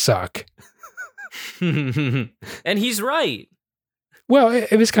that suck?" And he's right. Well,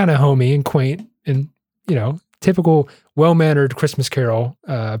 it was kind of homey and quaint and, typical well-mannered Christmas Carol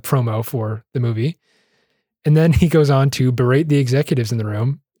promo for the movie. And then he goes on to berate the executives in the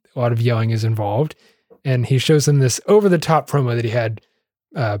room. A lot of yelling is involved. And he shows them this over-the-top promo that he had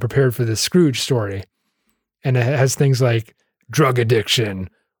prepared for the Scrooge story. And it has things like drug addiction,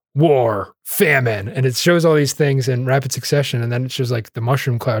 war, famine. And it shows all these things in rapid succession. And then it shows like the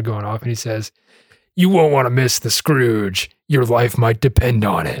mushroom cloud going off. And he says, "You won't want to miss the Scrooge. Your life might depend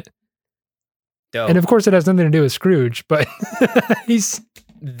on it." Dope. And of course, it has nothing to do with Scrooge, but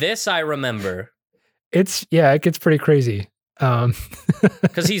This I remember. it gets pretty crazy.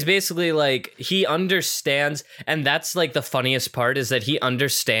 Because he's basically like, he understands, and that's like the funniest part is that he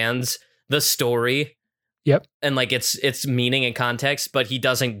understands the story. Yep. And like its meaning and context, but he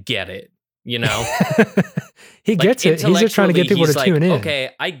doesn't get it, He Like, gets it. He's just trying to get people to intellectually, tune in.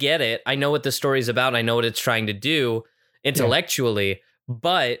 Okay, I get it. I know what the story's about. I know what it's trying to do intellectually,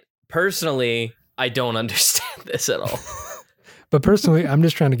 but personally, I don't understand this at all. But personally, I'm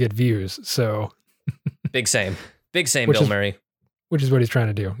just trying to get views. So, Big same, Which Bill is- Murray. which is what he's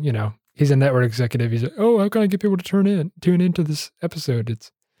trying to do. He's a network executive. He's like, "Oh, how can I get people to tune into this episode?"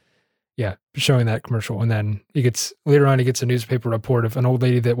 It's showing that commercial. And then later on, he gets a newspaper report of an old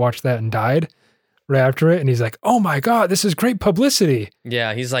lady that watched that and died right after it. And he's like, "Oh my God, this is great publicity."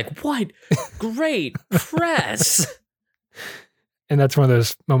 Yeah, he's like, what? Great press. And that's one of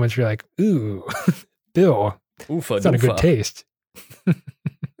those moments where you're like, "Ooh, Bill, Oofa it's not a good doofa. taste."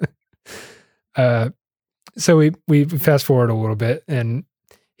 So we fast forward a little bit, and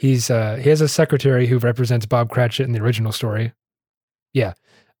he has a secretary who represents Bob Cratchit in the original story. Yeah.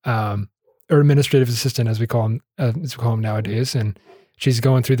 Or administrative assistant, as we call him nowadays. And she's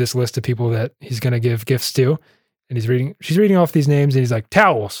going through this list of people that he's going to give gifts to. And she's reading off these names, and he's like,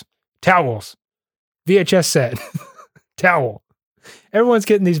 towels, VHS set, towel. Everyone's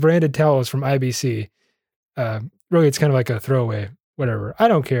getting these branded towels from IBC. Really, it's kind of like a throwaway, whatever. I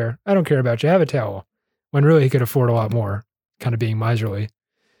don't care about you. Have a towel. When really he could afford a lot more, kind of being miserly.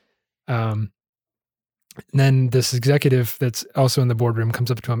 And then this executive that's also in the boardroom comes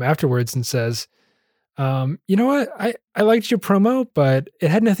up to him afterwards and says, "You know what? I liked your promo, but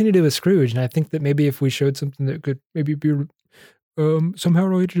it had nothing to do with Scrooge. And I think that maybe if we showed something that could maybe be somehow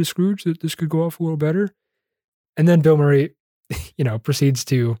related to Scrooge, that this could go off a little better." And then Bill Murray, proceeds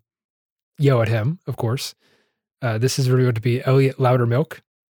to yell at him, of course. This is revealed to be Elliot Loudermilk,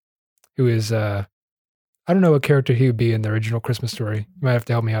 who is, I don't know what character he would be in the original Christmas Story. You might have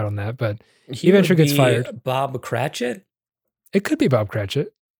to help me out on that, but He eventually would gets be fired. Bob Cratchit? It could be Bob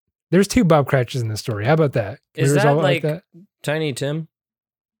Cratchit. There's 2 Bob Cratchits in this story. How about that? Can Is we that resolve it like that? Tiny Tim?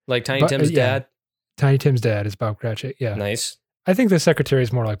 Like Tiny But, Tim's yeah. dad? Tiny Tim's dad is Bob Cratchit. Yeah. Nice. I think the secretary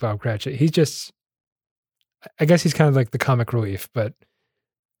is more like Bob Cratchit. He's just, I guess he's kind of like the comic relief, but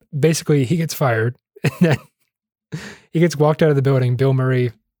basically he gets fired and then he gets walked out of the building. Bill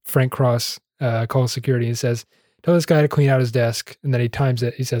Murray, Frank Cross calls security and says, tell this guy to clean out his desk. And then he times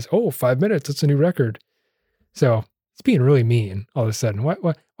it. He says, 5 minutes. That's a new record. So he's being really mean all of a sudden. Why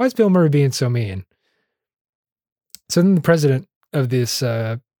is Bill Murray being so mean? So then the president of this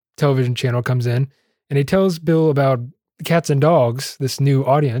television channel comes in and he tells Bill about cats and dogs, this new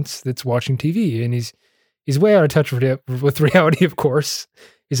audience that's watching TV. And he's way out of touch with reality, of course.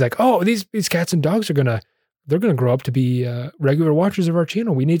 He's like, these cats and dogs they're going to grow up to be regular watchers of our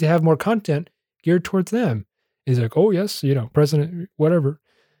channel. We need to have more content geared towards them. And he's like, oh, yes, president, whatever.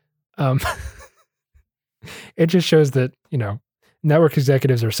 It just shows that, network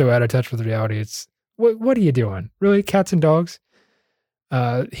executives are so out of touch with reality. It's, what are you doing? Really? Cats and dogs?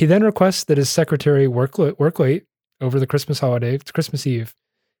 He then requests that his secretary work late over the Christmas holiday. It's Christmas Eve,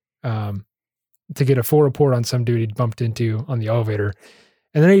 to get a full report on some dude he bumped into on the elevator.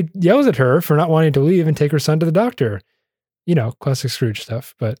 And then he yells at her for not wanting to leave and take her son to the doctor. Classic Scrooge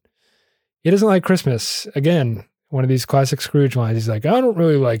stuff. But he doesn't like Christmas. Again, one of these classic Scrooge lines. He's like, I don't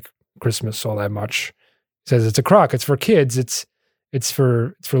really like Christmas all that much. He says, it's a crock. It's for kids. It's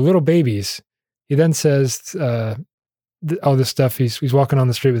for little babies. He then says all this stuff. He's walking on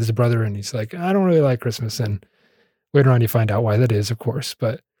the street with his brother and he's like, I don't really like Christmas. And later on you find out why that is, of course.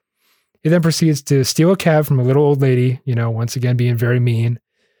 But he then proceeds to steal a cab from a little old lady, once again being very mean.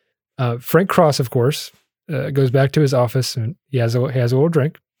 Frank Cross, of course, goes back to his office and he has a little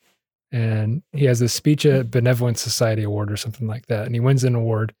drink. And he has this Speech at Benevolent Society award or something like that. And he wins an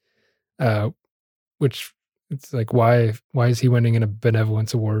award, which it's like, why is he winning a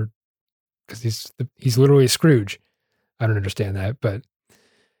benevolence award? Because he's literally a Scrooge. I don't understand that. But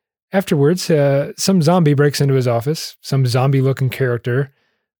afterwards, some zombie breaks into his office, some zombie-looking character,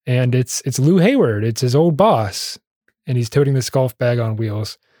 and it's Lou Hayward. It's his old boss, and he's toting this golf bag on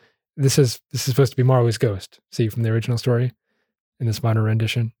wheels. This is supposed to be Marley's ghost, see, from the original story in this modern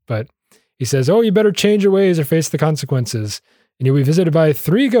rendition. But he says, you better change your ways or face the consequences. And you'll be visited by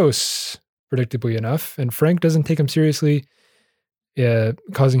 3 ghosts, predictably enough. And Frank doesn't take him seriously,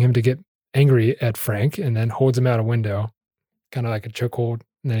 causing him to get angry at Frank and then holds him out a window, kind of like a chokehold.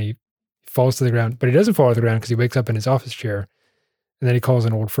 And then he falls to the ground. But he doesn't fall to the ground because he wakes up in his office chair. And then he calls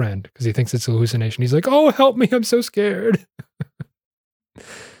an old friend because he thinks it's a hallucination. He's like, help me. I'm so scared.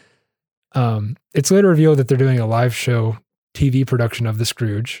 It's later revealed that they're doing a live show TV production of The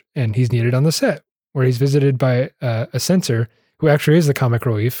Scrooge, and he's needed on the set, where he's visited by a censor who actually is the comic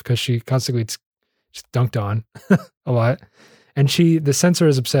relief because she constantly gets just dunked on a lot. And the censor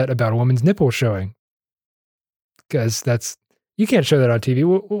is upset about a woman's nipple showing because you can't show that on TV.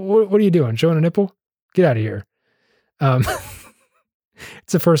 What are you doing? Showing a nipple? Get out of here.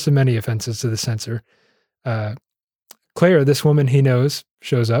 It's the first of many offenses to the censor. Claire, this woman he knows,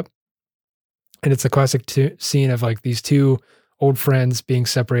 shows up. And it's a classic scene of like these 2 old friends being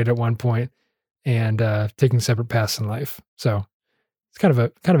separated at one point and taking separate paths in life. So it's kind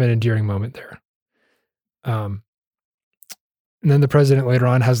of an endearing moment there. And then the president later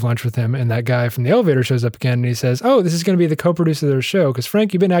on has lunch with him, and that guy from the elevator shows up again, and he says, this is going to be the co-producer of their show because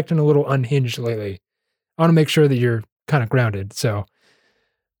Frank, you've been acting a little unhinged lately. I want to make sure that you're kind of grounded. So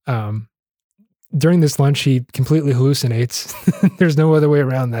during this lunch, he completely hallucinates. There's no other way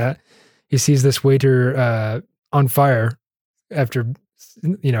around that. He sees this waiter on fire after,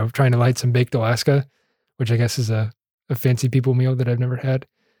 trying to light some baked Alaska, which I guess is a fancy people meal that I've never had.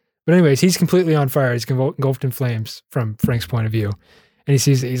 But anyways, he's completely on fire. He's engulfed in flames from Frank's point of view. And he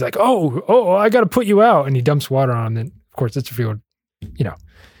sees he's like, I got to put you out. And he dumps water on him. And of course, it's revealed,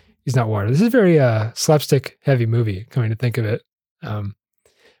 he's not water. This is a very slapstick heavy movie, coming to think of it. But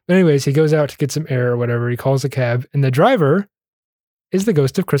anyways, he goes out to get some air or whatever. He calls a cab, and the driver is the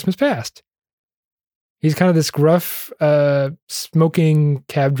ghost of Christmas past. He's kind of this gruff, smoking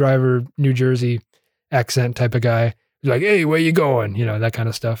cab driver, New Jersey accent type of guy. He's like, hey, where you going? That kind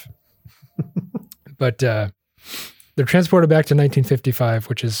of stuff. But they're transported back to 1955,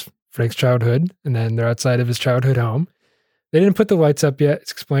 which is Frank's childhood. And then they're outside of his childhood home. They didn't put the lights up yet.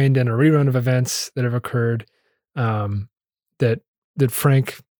 It's explained in a rerun of events that have occurred that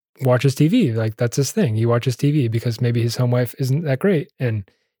Frank watches TV. Like, that's his thing. He watches TV because maybe his home life isn't that great and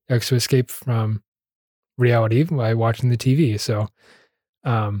he likes to escape from reality by watching the TV. So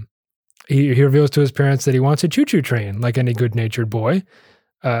he reveals to his parents that he wants a choo-choo train like any good-natured boy.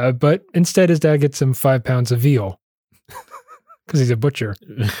 But instead his dad gets him 5 pounds of veal because he's a butcher.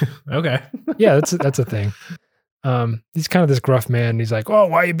 Okay. Yeah, that's a thing. He's kind of this gruff man. He's like, why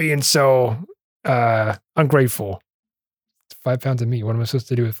are you being so ungrateful? 5 pounds of meat. What am I supposed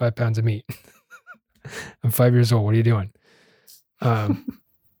to do with 5 pounds of meat? I'm 5 years old. What are you doing?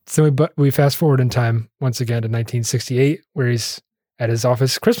 So we fast forward in time once again to 1968, where he's at his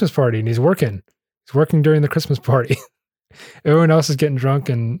office Christmas party and he's working. He's working during the Christmas party. Everyone else is getting drunk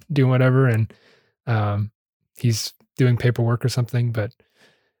and doing whatever, and he's doing paperwork or something. But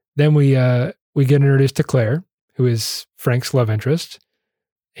then we get introduced to Claire, who is Frank's love interest,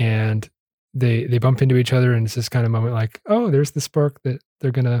 and they bump into each other, and it's this kind of moment like, oh, there's the spark that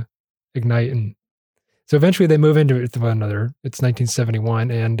they're gonna ignite, and so eventually they move into it with one another. It's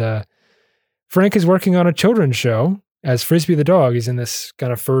 1971, and Frank is working on a children's show as Frisbee the dog. He's in this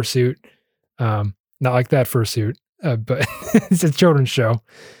kind of fursuit, not like that fursuit, but it's a children's show,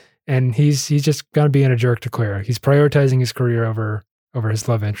 and he's just gonna be in a jerk to Claire. He's prioritizing his career over his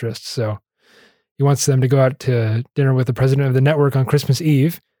love interest. So he wants them to go out to dinner with the president of the network on Christmas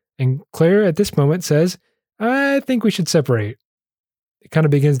Eve, and Claire at this moment says, "I think we should separate." It kind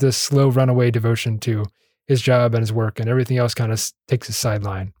of begins this slow runaway devotion to his job and his work, and everything else kind of takes a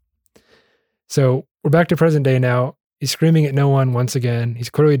sideline. So we're back to present day now. He's screaming at no one once again. He's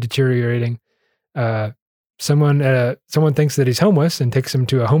clearly deteriorating. Someone thinks that he's homeless and takes him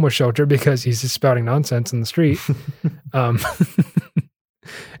to a homeless shelter because he's just spouting nonsense in the street.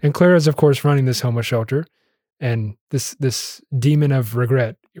 And Claire is, of course, running this homeless shelter, and this demon of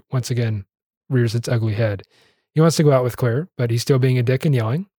regret once again rears its ugly head. He wants to go out with Claire, but he's still being a dick and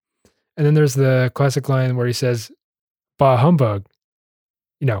yelling. And then there's the classic line where he says, "Bah humbug."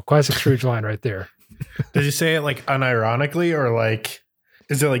 Classic Scrooge line right there. Does he say it like unironically, or like,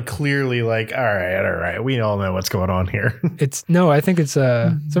 is it like clearly like, all right, we all know what's going on here? I think it's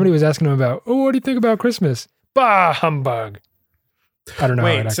somebody was asking him about, oh, what do you think about Christmas? Bah humbug. I don't know.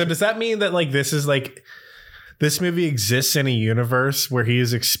 Wait, so does that mean that like this is like this movie exists in a universe where he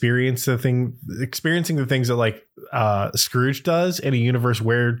is experiencing the things that like Scrooge does in a universe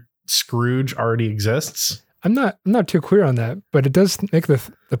where Scrooge already exists? I'm not too clear on that, but it does make the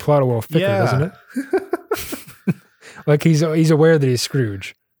plot a little thicker, doesn't it? Like he's aware that he's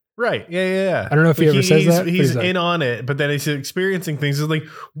Scrooge. Right. Yeah. I don't know if he ever says that. He's in on it, but then he's experiencing things. He's like,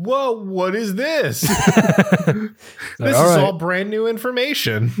 whoa, what is this? This is all brand new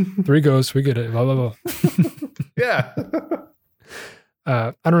information. 3 ghosts, we get it. Blah, blah, blah. Yeah.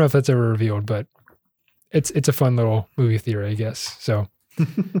 I don't know if that's ever revealed, but it's a fun little movie theory, I guess. So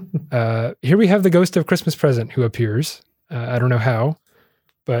here we have the ghost of Christmas Present who appears. I don't know how,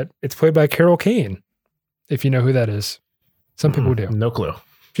 but it's played by Carol Kane, if you know who that is. Some people do. No clue.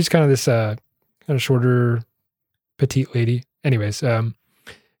 She's kind of this kind of shorter, petite lady. Anyways,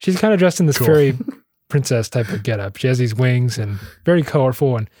 she's kind of dressed in this fairy princess type of getup. She has these wings and very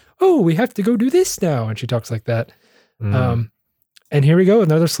colorful. And oh, we have to go do this now. And she talks like that. And here we go,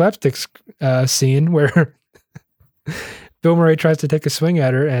 another slapstick scene where Bill Murray tries to take a swing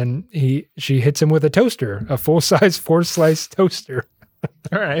at her, and she hits him with a toaster, a full-size 4-slice toaster.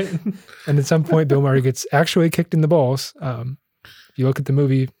 All right. And at some point, Bill Murray gets actually kicked in the balls. If you look at the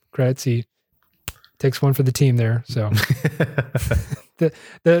movie credits, he takes one for the team there. So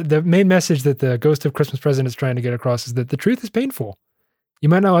the main message that the Ghost of Christmas Present is trying to get across is that the truth is painful. You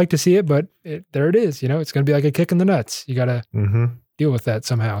might not like to see it, but there it is. It's going to be like a kick in the nuts. You got to deal with that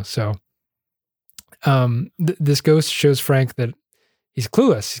somehow. So this ghost shows Frank that he's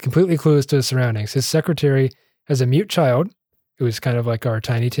clueless. He's completely clueless to his surroundings. His secretary has a mute child who is kind of like our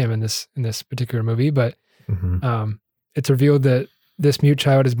Tiny Tim in this particular movie, but it's revealed that this mute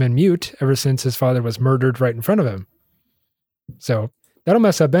child has been mute ever since his father was murdered right in front of him. So that'll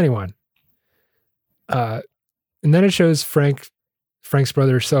mess up anyone. And then it shows Frank's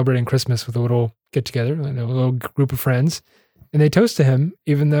brother celebrating Christmas with a little get together, a little group of friends, and they toast to him,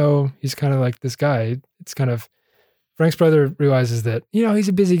 even though he's kind of like this guy. It's kind of, Frank's brother realizes that, he's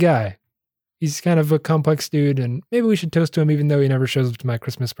a busy guy. He's kind of a complex dude, and maybe we should toast to him, even though he never shows up to my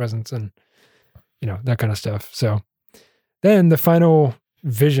Christmas presents and, that kind of stuff. So then the final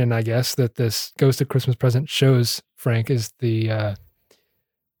vision, I guess, that this Ghost of Christmas Present shows Frank is the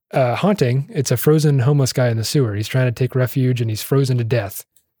haunting. It's a frozen homeless guy in the sewer. He's trying to take refuge, and he's frozen to death.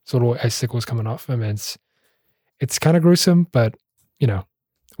 So little icicles coming off him. It's kind of gruesome, but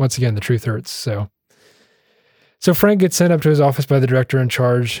once again, the truth hurts. So Frank gets sent up to his office by the director in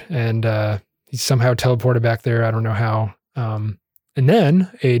charge, and he's somehow teleported back there. I don't know how. And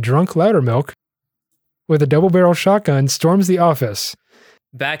then a drunk Loudermilk with a double-barrel shotgun storms the office.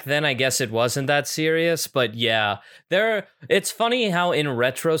 Back then, I guess it wasn't that serious, but yeah, it's funny how in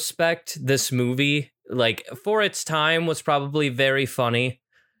retrospect, this movie, like for its time, was probably very funny.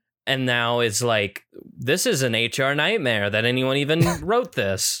 And now it's like, this is an HR nightmare that anyone even wrote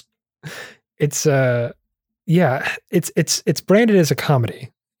this. It's branded as a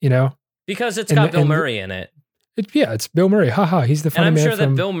comedy, Because it's And got the- Bill and the- Murray in it. It's Bill Murray. Haha, he's the And funny I'm man sure from...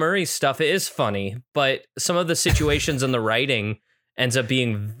 that Bill Murray's stuff is funny, but some of the situations in the writing ends up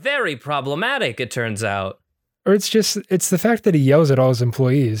being very problematic, it turns out. Or it's the fact that he yells at all his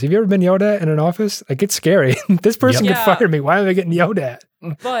employees. Have you ever been yelled at in an office? Like, it's scary. This person Yep. could Yeah. fire me. Why am I getting yelled at?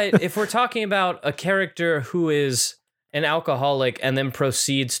 But if we're talking about a character who is an alcoholic and then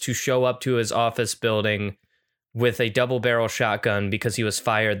proceeds to show up to his office building with a double barrel shotgun because he was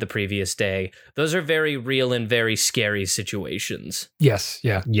fired the previous day, those are very real and very scary situations. Yes,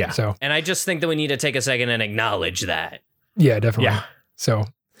 yeah. Yeah. So, And I just think that we need to take a second and acknowledge that. yeah, definitely. Yeah. So,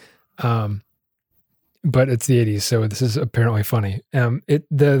 but it's the 80s, so this is apparently funny.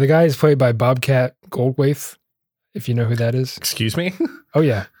 The guy is played by Bobcat Goldthwait, if you know who that is. Excuse me? Oh,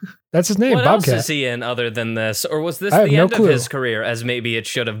 yeah. That's his name, What Bobcat. else is he in other than this? Or was this I have the no end clue. of his career, as maybe it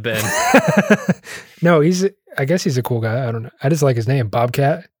should have been? No, I guess he's a cool guy. I don't know. I just like his name,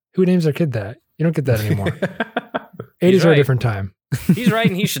 Bobcat. Who names their kid that? You don't get that anymore. 80s are right. a different time. He's right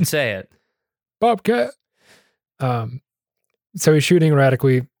and he should say it. Bobcat. So he's shooting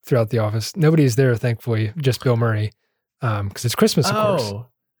erratically throughout the office. Nobody's there, thankfully, just Bill Murray. Because it's Christmas, of course. Oh,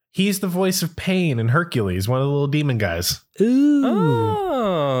 he's the voice of Pain in Hercules, one of the little demon guys. Ooh.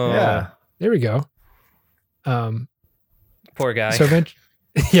 Oh. Yeah. There we go. Poor guy. So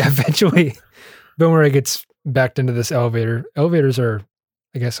eventually Bill Murray gets backed into this elevator. Elevators are,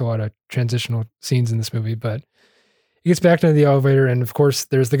 I guess, a lot of transitional scenes in this movie, but he gets backed into the elevator, and of course,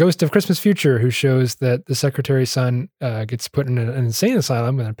 there's the ghost of Christmas Future who shows that the secretary's son gets put in an insane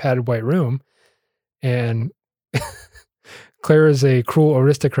asylum in a padded white room, and Claire is a cruel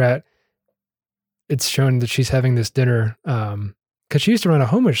aristocrat. It's shown that she's having this dinner because she used to run a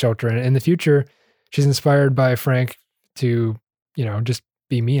homeless shelter, and in the future, she's inspired by Frank to, just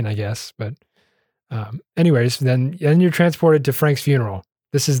be mean, I guess. But anyways, then you're transported to Frank's funeral.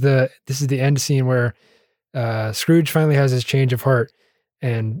 This is the end scene where Scrooge finally has his change of heart,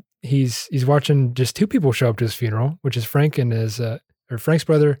 and he's watching just two people show up to his funeral, which is Frank and Frank's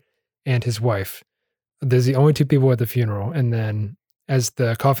brother and his wife. There's the only two people at the funeral, and then as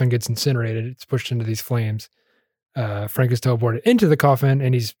the coffin gets incinerated, it's pushed into these flames. Frank is teleported into the coffin,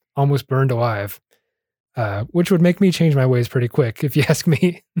 and he's almost burned alive, which would make me change my ways pretty quick, if you ask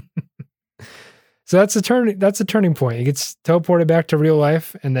me. So that's a turning point. He gets teleported back to real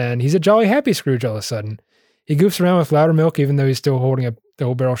life, and then he's a jolly happy Scrooge all of a sudden. He goofs around with Loudermilk, even though he's still holding a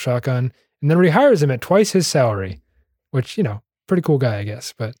double barrel shotgun, and then rehires him at twice his salary, which, pretty cool guy, I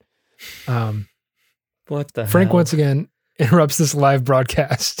guess. But What the Frank hell? once again interrupts this live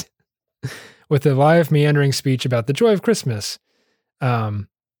broadcast with a live meandering speech about the joy of Christmas. And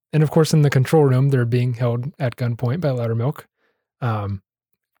of course, in the control room, they're being held at gunpoint by Loudermilk.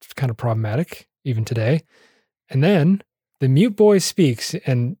 It's kind of problematic even today. And then the mute boy speaks,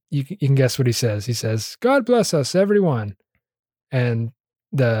 and you can guess what he says. He says, "God bless us, everyone." And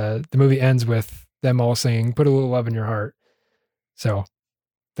the movie ends with them all saying, "Put a little love in your heart." So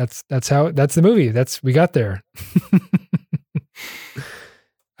that's the movie. We got there.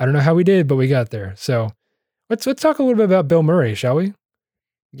 I don't know how we did, but we got there. So let's talk a little bit about Bill Murray, shall we?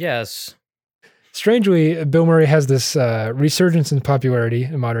 Yes. Strangely, Bill Murray has this resurgence in popularity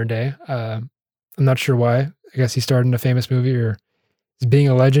in modern day. I'm not sure why. I guess he starred in a famous movie or is being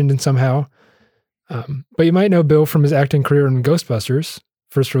a legend in somehow. But you might know Bill from his acting career in Ghostbusters,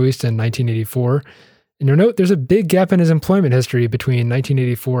 first released in 1984. And you'll note there's a big gap in his employment history between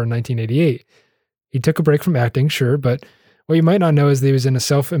 1984 and 1988. He took a break from acting, sure, but what you might not know is that he was in a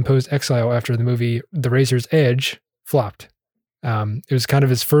self-imposed exile after the movie The Razor's Edge flopped. It was kind of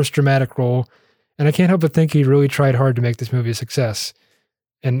his first dramatic role, and I can't help but think he really tried hard to make this movie a success.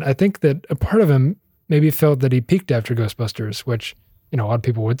 And I think that a part of him maybe felt that he peaked after Ghostbusters, which, a lot of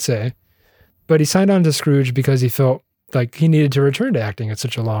people would say. But he signed on to Scrooge because he felt like he needed to return to acting at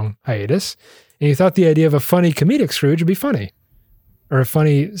such a long hiatus. And he thought the idea of a funny comedic Scrooge would be funny. Or a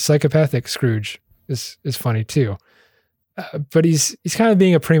funny psychopathic Scrooge is funny too. But he's kind of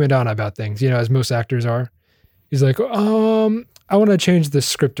being a prima donna about things, as most actors are. He's like, I want to change the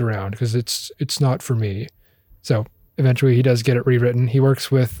script around because it's not for me. So eventually he does get it rewritten. He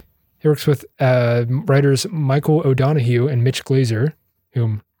works with writers Michael O'Donoghue and Mitch Glazer,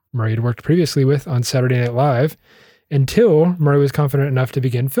 whom Murray had worked previously with on Saturday Night Live, until Murray was confident enough to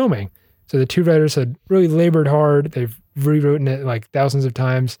begin filming. So the two writers had really labored hard. They've rewritten it like thousands of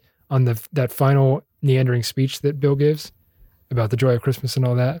times on that final meandering speech that Bill gives about the joy of Christmas and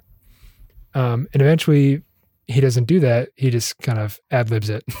all that. And eventually he doesn't do that. He just kind of ad-libs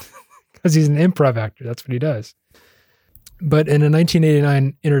it because he's an improv actor. That's what he does. But in a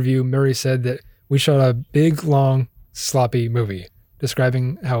 1989 interview, Murray said that we shot a big, long, sloppy movie.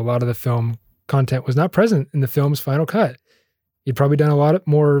 describing how a lot of the film content was not present in the film's final cut. He'd probably done a lot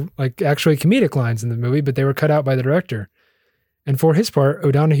more like actually comedic lines in the movie, but they were cut out by the director. And for his part,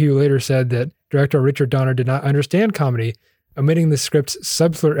 O'Donoghue later said that director Richard Donner did not understand comedy, omitting the script's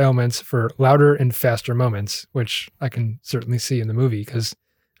subtler elements for louder and faster moments, which I can certainly see in the movie because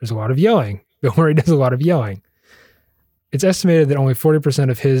there's a lot of yelling. Bill Murray does a lot of yelling. It's estimated that only 40%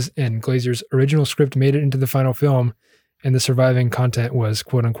 of his and Glazer's original script made it into the final film, and the surviving content was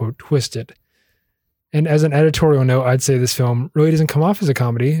quote-unquote twisted. And as an editorial note, I'd say this film really doesn't come off as a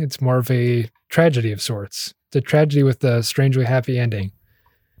comedy. It's more of a tragedy of sorts. It's a tragedy with a strangely happy ending.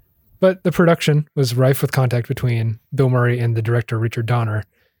 But the production was rife with contact between Bill Murray and the director, Richard Donner.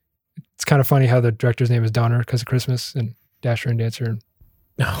 It's kind of funny how the director's name is Donner because of Christmas and Dasher and Dancer.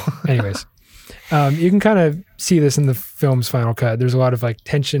 No. Anyways, you can kind of see this in the film's final cut. There's a lot of like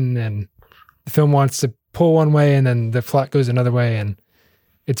tension, and the film wants to pull one way and then the plot goes another way, and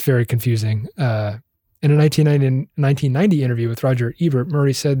it's very confusing. In a 1990 interview with Roger Ebert,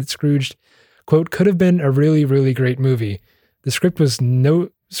 Murray said that Scrooge, quote, could have been a really, really great movie. The script was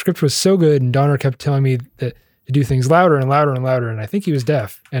so good, and Donner kept telling me that to do things louder and louder and louder, and I think he was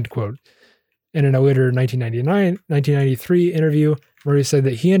deaf, end quote. And in a later 1993 interview, Murray said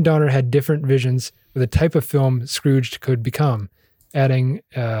that he and Donner had different visions for the type of film Scrooge could become, adding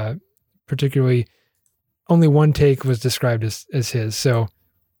particularly only one take was described as his. So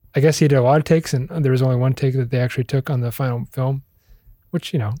I guess he did a lot of takes, and there was only one take that they actually took on the final film,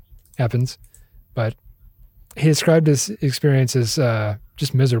 which, happens. But he described his experience as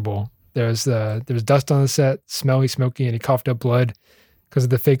just miserable. There was dust on the set, smelly, smoky, and he coughed up blood because of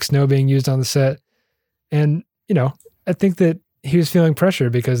the fake snow being used on the set. And, I think that he was feeling pressure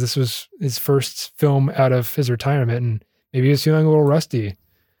because this was his first film out of his retirement, and maybe he was feeling a little rusty.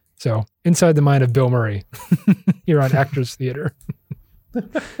 So, inside the mind of Bill Murray here on Actors Theater.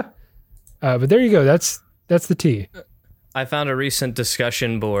 But there you go. That's the tea. I found a recent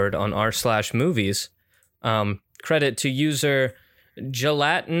discussion board on r/movies. Credit to user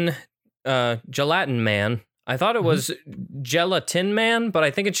Gelatin Man. I thought it was Gelatin Man, but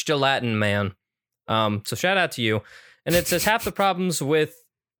I think it's Gelatin Man. So shout out to you. And it says half the problems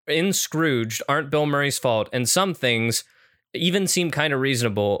in Scrooge aren't Bill Murray's fault, and some things even seem kind of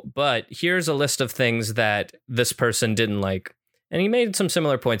reasonable. But here's a list of things that this person didn't like. And he made some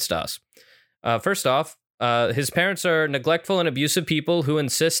similar points to us. First off, his parents are neglectful and abusive people who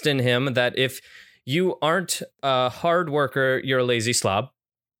insist in him that if you aren't a hard worker, you're a lazy slob.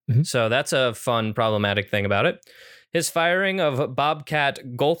 Mm-hmm. So that's a fun, problematic thing about it. His firing of Bobcat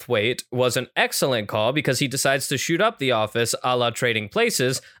Goldthwait was an excellent call because he decides to shoot up the office a la Trading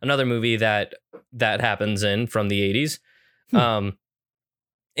Places, another movie that happens from the 80s.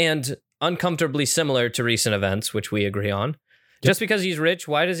 And uncomfortably similar to recent events, which we agree on. Just because he's rich,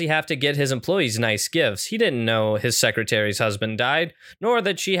 why does he have to get his employees nice gifts? He didn't know his secretary's husband died, nor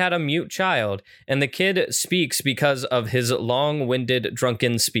that she had a mute child, and the kid speaks because of his long-winded,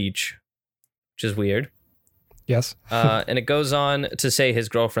 drunken speech, which is weird. Yes. And it goes on to say his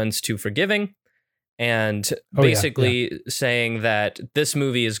girlfriend's too forgiving, and basically saying that this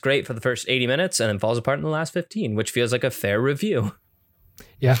movie is great for the first 80 minutes and then falls apart in the last 15, which feels like a fair review.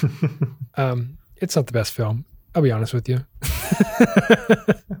 Yeah. It's not the best film. I'll be honest with you.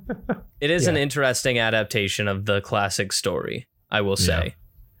 It is an interesting adaptation of the classic story, I will say.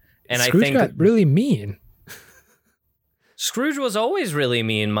 And Scrooge I think got really mean. Scrooge was always really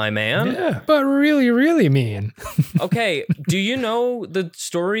mean, my man. Yeah, but really, really mean. Okay, do you know the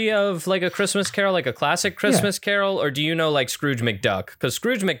story of like a Christmas Carol, like a classic Christmas Carol, or do you know like Scrooge McDuck? Because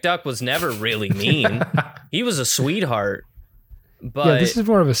Scrooge McDuck was never really mean. He was a sweetheart. But this is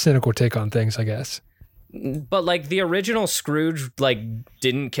more of a cynical take on things, I guess. But like the original Scrooge, like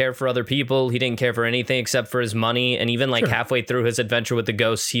didn't care for other people. He didn't care for anything except for his money. And even like halfway through his adventure with the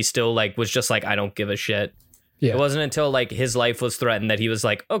ghosts, he still like was just like, I don't give a shit. Yeah. It wasn't until like his life was threatened that he was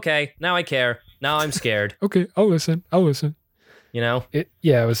like, okay, now I care. Now I'm scared. Okay, I'll listen. You know? It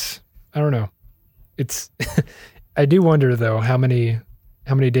was, I don't know. It's, I do wonder though, how many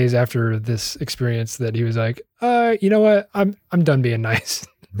days after this experience that he was like, you know what? I'm done being nice.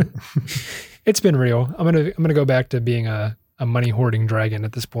 It's been real. I'm gonna go back to being a money hoarding dragon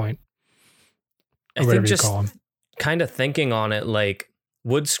at this point. I think just kind of thinking on it, like,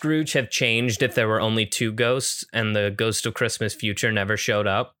 would Scrooge have changed if there were only two ghosts and the Ghost of Christmas Future never showed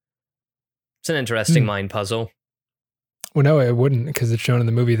up? It's an interesting mind puzzle. Well, no, it wouldn't, because it's shown in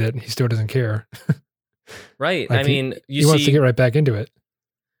the movie that he still doesn't care. Right. Like I mean, he wants to get right back into it.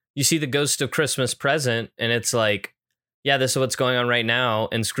 You see the Ghost of Christmas Present, and it's like, yeah, this is what's going on right now.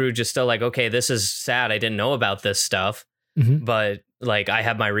 And Scrooge is still like, okay, this is sad. I didn't know about this stuff. Mm-hmm. But Like, I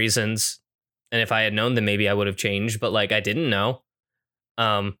have my reasons, and if I had known them, maybe I would have changed, but like, I didn't know.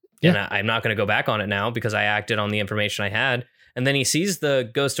 And I'm not going to go back on it now because I acted on the information I had. And then he sees the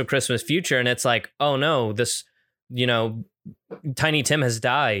Ghost of Christmas Future, and it's like, oh no, this, Tiny Tim has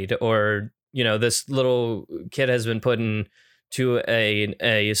died, or, this little kid has been put into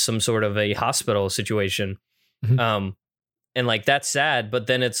a some sort of a hospital situation. Mm-hmm. And like, that's sad, but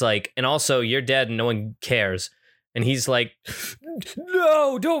then it's like, and also you're dead and no one cares. And he's like,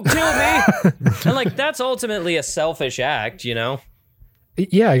 no, don't kill me. And like, that's ultimately a selfish act,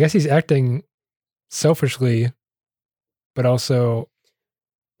 Yeah, I guess he's acting selfishly, but also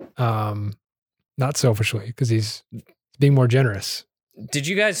not selfishly, because he's being more generous. Did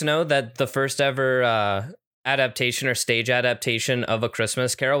you guys know that the first ever adaptation or stage adaptation of A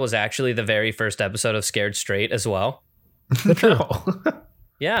Christmas Carol was actually the very first episode of Scared Straight as well? No.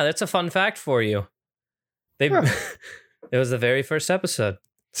 Yeah, that's a fun fact for you. It was the very first episode.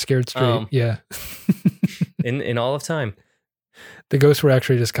 Scared Straight, yeah. in all of time. The ghosts were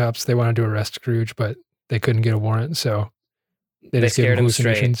actually just cops. They wanted to arrest Scrooge, but they couldn't get a warrant, so they just gave him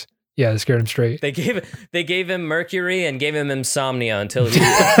hallucinations. Yeah, they scared him straight. They gave him mercury and gave him insomnia until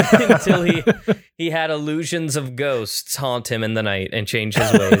he had illusions of ghosts haunt him in the night and change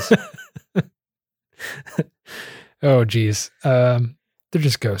his ways. Oh, geez. They're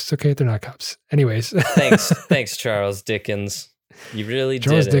just ghosts, okay? They're not cops. Anyways. Thanks, Charles Dickens. You really did it.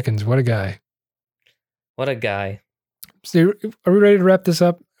 Charles Dickens, what a guy. What a guy. So are we ready to wrap this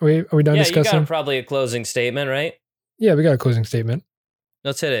up? Are we done discussing? Yeah, you got probably a closing statement, right? Yeah, we got a closing statement.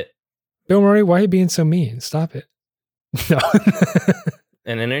 Let's hit it. Bill Murray, why are you being so mean? Stop it. No.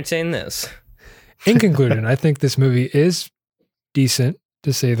 And entertain this. In conclusion, I think this movie is decent,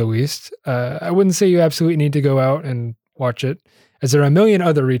 to say the least. I wouldn't say you absolutely need to go out and watch it, as there are a million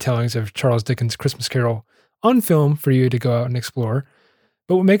other retellings of Charles Dickens' Christmas Carol on film for you to go out and explore.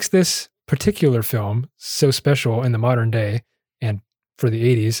 But what makes this particular film so special in the modern day and for the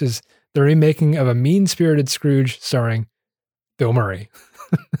 80s is the remaking of a mean-spirited Scrooge starring Bill Murray.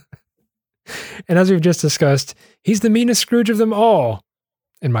 And as we've just discussed, he's the meanest Scrooge of them all,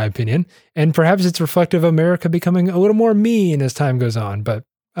 in my opinion. And perhaps it's reflective of America becoming a little more mean as time goes on, but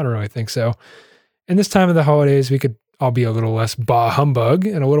I don't really think so. In this time of the holidays, we could all be a little less bah humbug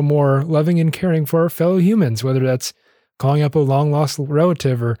and a little more loving and caring for our fellow humans, whether that's calling up a long-lost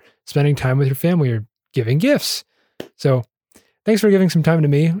relative or spending time with your family or giving gifts. So thanks for giving some time to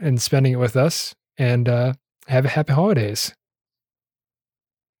me and spending it with us, and have a happy holidays.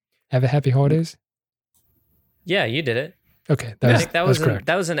 Have a happy holidays? Yeah, you did it. Okay, that correct.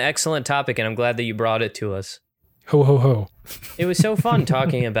 That was an excellent topic, and I'm glad that you brought it to us. Ho, ho, ho. It was so fun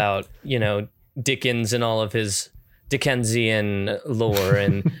talking about, Dickens and all of his Dickensian lore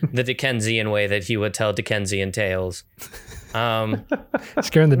and the Dickensian way that he would tell Dickensian tales.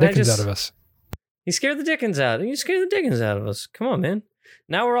 Scaring the Dickens out of us. He scared the Dickens out. You scared the Dickens out of us. Come on, man.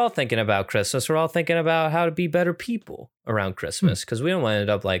 Now we're all thinking about Christmas. We're all thinking about how to be better people around Christmas, because we don't want to end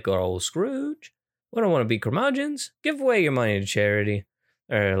up like our old Scrooge. We don't want to be curmudgeons. Give away your money to charity.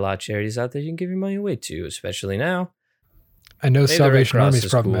 There are a lot of charities out there you can give your money away to, especially now. I know Maybe Salvation Army is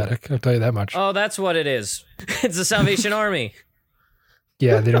problematic. Cool. I'll tell you that much. Oh, that's what it is. It's the Salvation Army.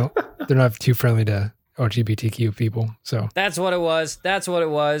 Yeah, they're not too friendly to LGBTQ people. So that's what it was.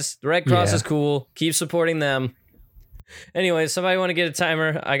 The Red Cross is cool. Keep supporting them. Anyway, somebody want to get a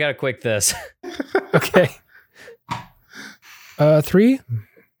timer? I gotta quick this. Okay. 3,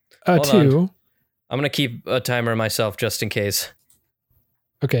 Hold 2. On. I'm gonna keep a timer myself just in case.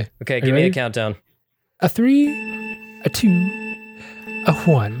 Okay. Okay, give me a countdown. 3, 2,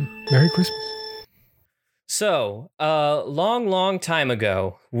 1. Merry Christmas. So, long time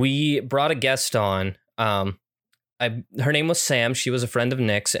ago, we brought a guest on. Her name was Sam. She was a friend of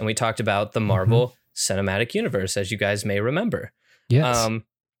Nick's, and we talked about the Marvel Cinematic Universe, as you guys may remember. Yes.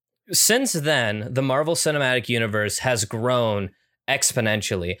 Since then, the Marvel Cinematic Universe has grown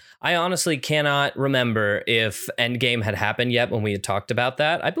exponentially. I honestly cannot remember if Endgame had happened yet when we had talked about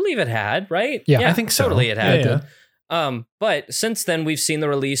that. I believe it had, right? Yeah, I think so. Totally it had. Yeah. But since then, we've seen the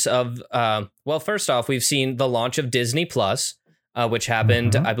release of, first off, we've seen the launch of Disney Plus, which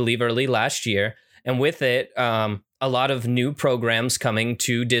happened, I believe, early last year. And with it, a lot of new programs coming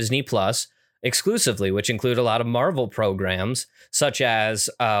to Disney Plus exclusively, which include a lot of Marvel programs, such as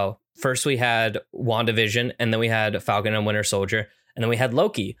first we had WandaVision, and then we had Falcon and Winter Soldier, and then we had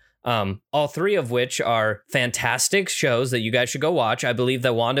Loki. All three of which are fantastic shows that you guys should go watch. I believe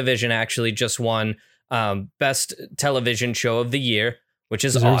that WandaVision actually just won Best Television Show of the Year, which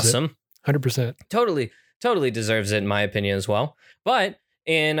is awesome. 100%. Totally deserves it, in my opinion, as well. But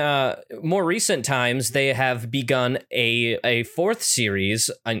In more recent times, they have begun a fourth series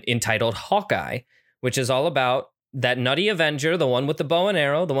entitled Hawkeye, which is all about that nutty Avenger, the one with the bow and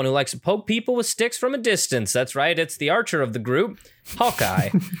arrow, the one who likes to poke people with sticks from a distance. That's right, it's the archer of the group,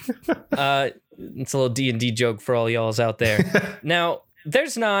 Hawkeye. It's a little D&D joke for all y'alls out there. Now,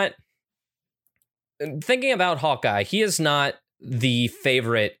 there's not... Thinking about Hawkeye, he is not the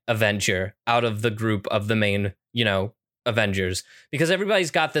favorite Avenger out of the group of the main, Avengers, because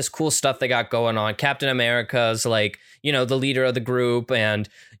everybody's got this cool stuff they got going on. Captain America's like, the leader of the group, and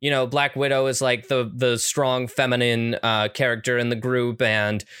Black Widow is like the strong feminine character in the group,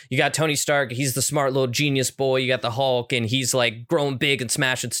 and you got Tony Stark, he's the smart little genius boy. You got the Hulk, and he's like growing big and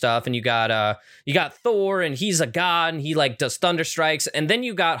smashing stuff, and you got Thor, and he's a god, and he like does thunder strikes, and then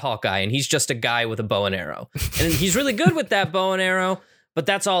you got Hawkeye, and he's just a guy with a bow and arrow, and he's really good with that bow and arrow, but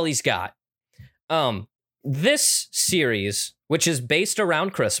that's all he's got. This series, which is based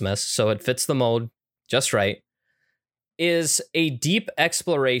around Christmas, so it fits the mold just right, is a deep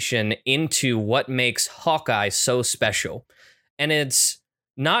exploration into what makes Hawkeye so special. And it's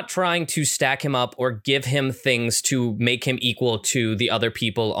not trying to stack him up or give him things to make him equal to the other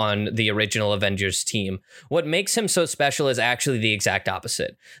people on the original Avengers team. What makes him so special is actually the exact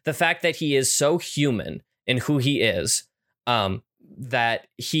opposite. The fact that he is so human in who he is, that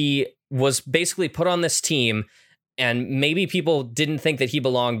he was basically put on this team, and maybe people didn't think that he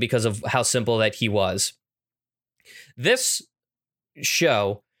belonged because of how simple that he was. This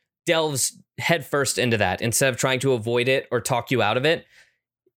show delves headfirst into that instead of trying to avoid it or talk you out of it.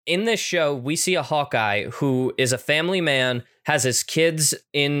 In this show, we see a Hawkeye who is a family man, has his kids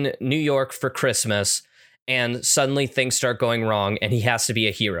in New York for Christmas, and suddenly things start going wrong and he has to be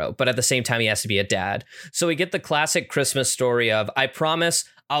a hero. But at the same time, he has to be a dad. So we get the classic Christmas story of, I promise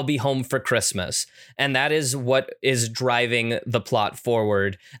I'll be home for Christmas. And that is what is driving the plot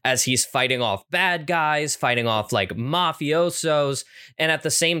forward as he's fighting off bad guys, fighting off like mafiosos. And at the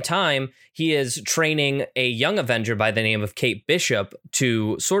same time, he is training a young Avenger by the name of Kate Bishop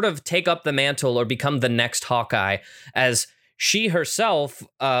to sort of take up the mantle or become the next Hawkeye, as she herself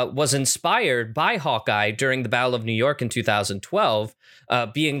was inspired by Hawkeye during the Battle of New York in 2012,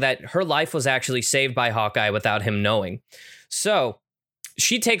 being that her life was actually saved by Hawkeye without him knowing. So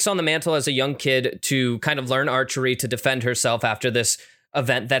she takes on the mantle as a young kid to kind of learn archery to defend herself after this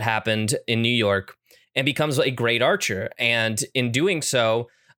event that happened in New York, and becomes a great archer. And in doing so,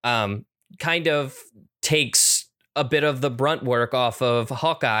 kind of takes a bit of the brunt work off of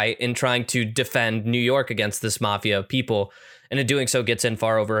Hawkeye in trying to defend New York against this mafia of people. And in doing so, gets in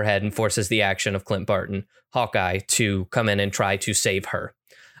far over her head and forces the action of Clint Barton, Hawkeye, to come in and try to save her.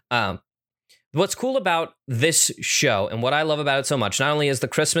 What's cool about this show, and what I love about it so much, not only is the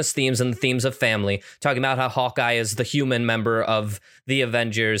Christmas themes and the themes of family, talking about how Hawkeye is the human member of the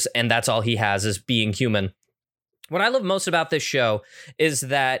Avengers, and that's all he has is being human. What I love most about this show is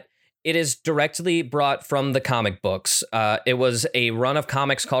that it is directly brought from the comic books. It was a run of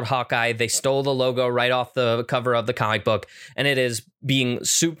comics called Hawkeye. They stole the logo right off the cover of the comic book, and it is being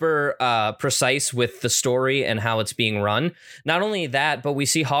super precise with the story and how it's being run. Not only that, but we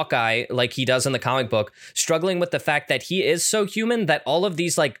see Hawkeye, like he does in the comic book, struggling with the fact that he is so human that all of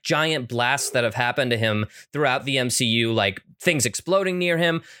these like giant blasts that have happened to him throughout the MCU, like things exploding near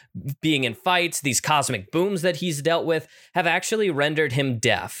him, being in fights, these cosmic booms that he's dealt with, have actually rendered him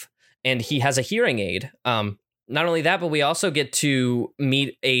deaf. And he has a hearing aid. Not only that, but we also get to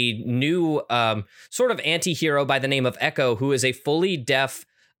meet a new sort of anti-hero by the name of Echo, who is a fully deaf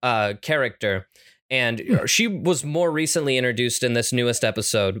character. And she was more recently introduced in this newest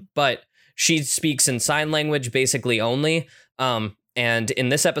episode, but she speaks in sign language basically only. And in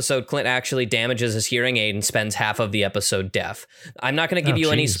this episode, Clint actually damages his hearing aid and spends half of the episode deaf. I'm not going to give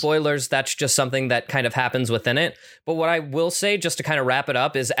you any spoilers. That's just something that kind of happens within it. But what I will say, just to kind of wrap it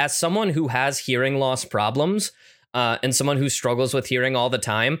up, is as someone who has hearing loss problems and someone who struggles with hearing all the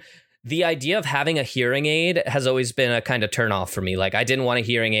time, the idea of having a hearing aid has always been a kind of turnoff for me. Like, I didn't want a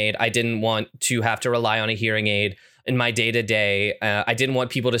hearing aid. I didn't want to have to rely on a hearing aid in my day-to-day. I didn't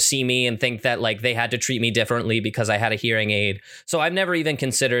want people to see me and think that like they had to treat me differently because I had a hearing aid. So I've never even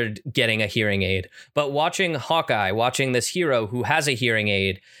considered getting a hearing aid. But watching Hawkeye, watching this hero who has a hearing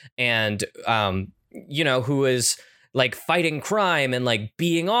aid and, who is like fighting crime and like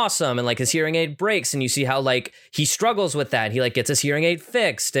being awesome, and like his hearing aid breaks, and you see how like he struggles with that. He like gets his hearing aid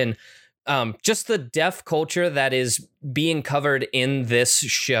fixed, and just the deaf culture that is being covered in this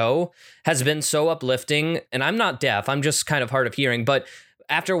show has been so uplifting. And I'm not deaf, I'm just kind of hard of hearing. But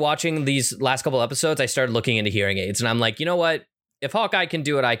after watching these last couple episodes, I started looking into hearing aids, and I'm like, you know what? If Hawkeye can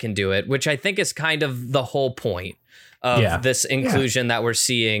do it, I can do it, which I think is kind of the whole point. of this inclusion that we're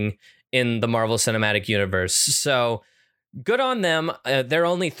seeing in the Marvel Cinematic Universe. So good on them. They're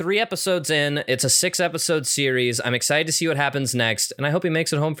only 3 episodes in. It's a 6-episode series. I'm excited to see what happens next, and I hope he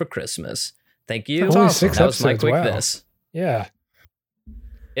makes it home for Christmas. Thank you. That's only 6 that was my episodes, quick wow. this. Yeah.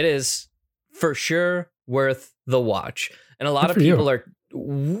 It is for sure worth the watch. And a lot Good of for you. people are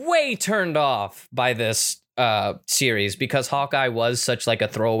way turned off by this series because Hawkeye was such like a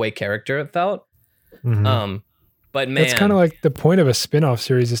throwaway character, it felt. Mhm. But man, That's kind of like the point of a spin-off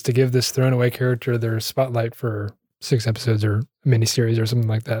series is to give this thrown away character their spotlight for 6 episodes or a miniseries or something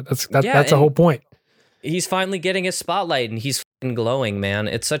like that. That's the and whole point. he's finally getting his spotlight and he's fucking glowing, man.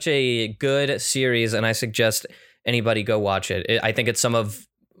 It's such a good series and I suggest anybody go watch it. I think it's some of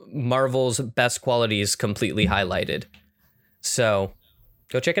Marvel's best qualities completely highlighted. So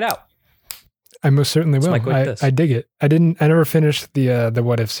go check it out. I most certainly That's will. my quick this. I dig it. I never finished the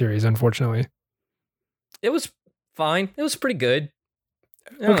What If series, unfortunately. It was fine. It was pretty good.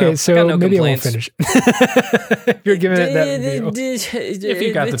 I don't Okay, know. I got so no maybe complaints. I won't finish. If you're giving it that review. If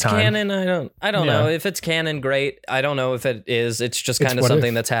you got the it's time. canon, I don't Yeah. know. If it's canon, great. I don't know if it is. It's just It's kind of what something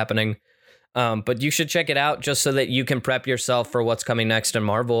if. that's happening. But you should check it out just so that you can prep yourself for what's coming next in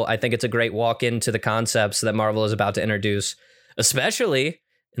Marvel. I think it's a great walk into the concepts that Marvel is about to introduce, especially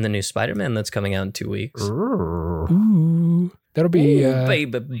in the new Spider-Man that's coming out in 2 weeks. Ooh, that'll be Ooh,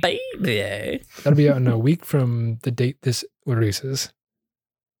 baby. that'll be out in a week from the date this releases.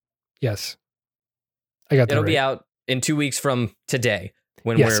 Yes, I got that. It'll right. be out in 2 weeks from today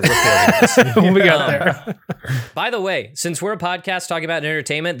when Yes. we're recording this. When we got Um, there. By the way, since we're a podcast talking about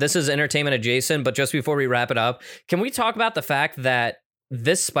entertainment, this is entertainment adjacent, but just before we wrap it up, can we talk about the fact that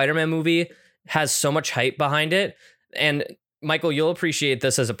this Spider-Man movie has so much hype behind it? And Michael, you'll appreciate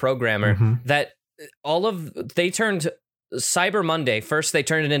this as a programmer, Mhm. that they turned Cyber Monday, first they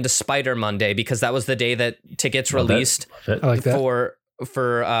turned it into Spider Monday because that was the day that tickets Love it. released Love it. I like that.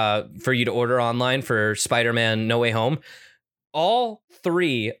 for you to order online for Spider-Man No Way Home. All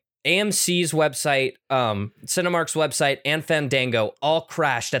 3, AMC's website, Cinemark's website, and Fandango all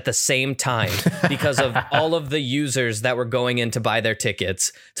crashed at the same time because of all of the users that were going in to buy their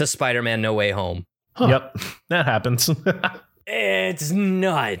tickets to Spider-Man No Way Home. Huh. Yep, that happens. It's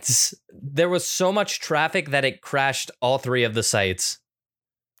nuts. There was so much traffic that it crashed all 3 of the sites.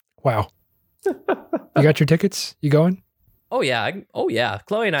 Wow. You got your tickets? You going? Oh yeah.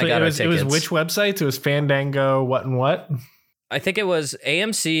 Chloe and I So got it was our tickets. which websites? It was Fandango, what and what? I think it was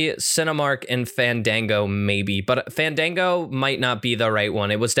AMC, Cinemark, and Fandango, maybe. But Fandango might not be the right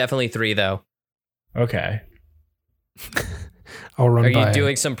one. It was definitely 3, though. Okay. I'll run Are by you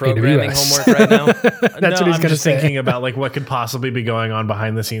doing some programming AWS. homework right now? That's No, what he's I'm going to just say. thinking about like what could possibly be going on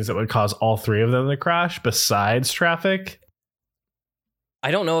behind the scenes that would cause all 3 of them to crash besides traffic.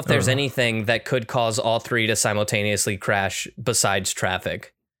 I don't know if there's Oh. anything that could cause all 3 to simultaneously crash besides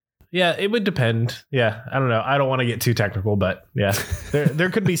traffic. Yeah, it would depend. Yeah, I don't know. I don't want to get too technical, but yeah, there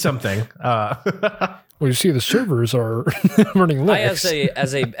could be something. Well, you see, the servers are running Linux. I,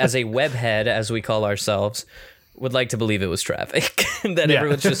 as a web head, as we call ourselves, would like to believe it was traffic. That Yeah.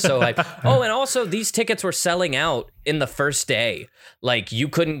 everyone's just so hyped. Oh, and also these tickets were selling out in the first day. Like you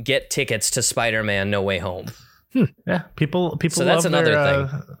couldn't get tickets to Spider-Man No Way Home. Yeah, people So that's love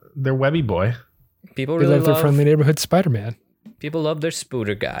another their Webby boy. People They really love their love friendly neighborhood Spider-Man. people love their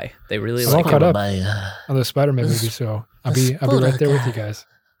Spooder guy. They really I'm all like caught him. up on the Spider-Man movie, so I'll be right there with you guys,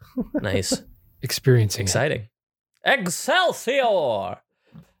 Nice. experiencing it. Exciting. Excelsior!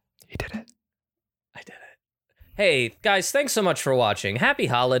 He did it. I did it. Hey, guys, thanks so much for watching. Happy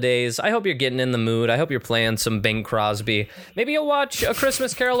holidays. I hope you're getting in the mood. I hope you're playing some Bing Crosby. Maybe you'll watch A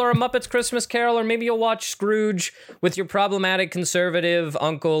Christmas Carol or A Muppet's Christmas Carol, or maybe you'll watch Scrooge with your problematic conservative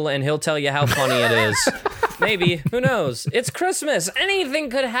uncle, and he'll tell you how funny it is. Maybe. Who knows? It's Christmas. Anything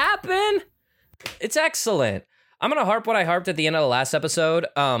could happen. It's excellent. I'm going to harp what I harped at the end of the last episode.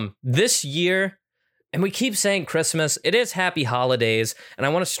 This year, and we keep saying Christmas, it is happy holidays, and I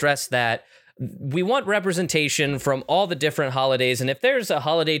want to stress that we want representation from all the different holidays, and if there's a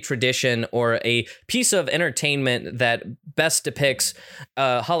holiday tradition or a piece of entertainment that best depicts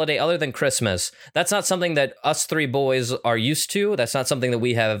a holiday other than Christmas, that's not something that us 3 boys are used to. That's not something that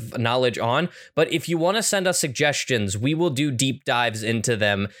we have knowledge on. But if you want to send us suggestions, we will do deep dives into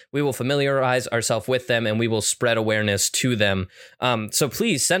them. We will familiarize ourselves with them, and we will spread awareness to them. So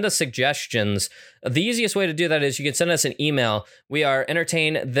please send us suggestions. The easiest way to do that is you can send us an email. We are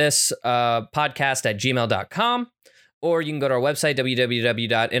entertainthispodcast@gmail.com, or you can go to our website,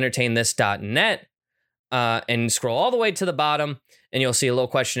 www.entertainthis.net, and scroll all the way to the bottom, and you'll see a little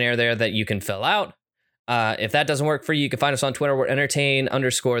questionnaire there that you can fill out. If that doesn't work for you, you can find us on Twitter. We're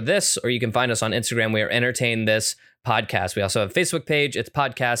entertain_this, or you can find us on Instagram. We are Entertain This Podcast. We also have a Facebook page. It's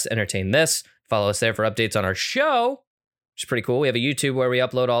Podcast Entertain This. Follow us there for updates on our show, which is pretty cool. We have a YouTube where we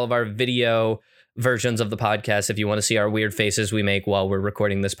upload all of our video versions of the podcast. If you want to see our weird faces we make while we're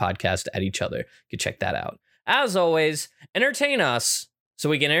recording this podcast at each other, you can check that out. As always, entertain us so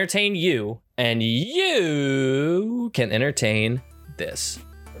we can entertain you, and you can entertain this.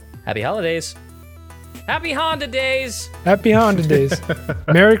 Happy holidays. Happy Honda days. Happy Honda days.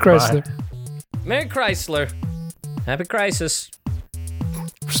 Merry Chrysler. Merry Chrysler. Happy Crisis.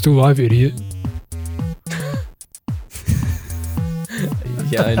 We're still live, idiot.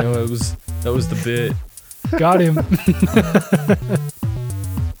 Yeah, I know that was the bit. Got him.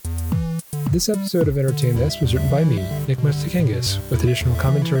 This episode of Entertain This was written by me, Nick Mustakengis, with additional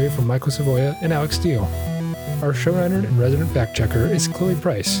commentary from Michael Savoya and Alex Steele. Our showrunner and resident fact-checker is Chloe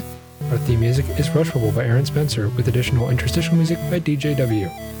Price. Our theme music is Rushable by Aaron Spencer, with additional interstitial music by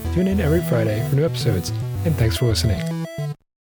DJW. Tune in every Friday for new episodes, and thanks for listening.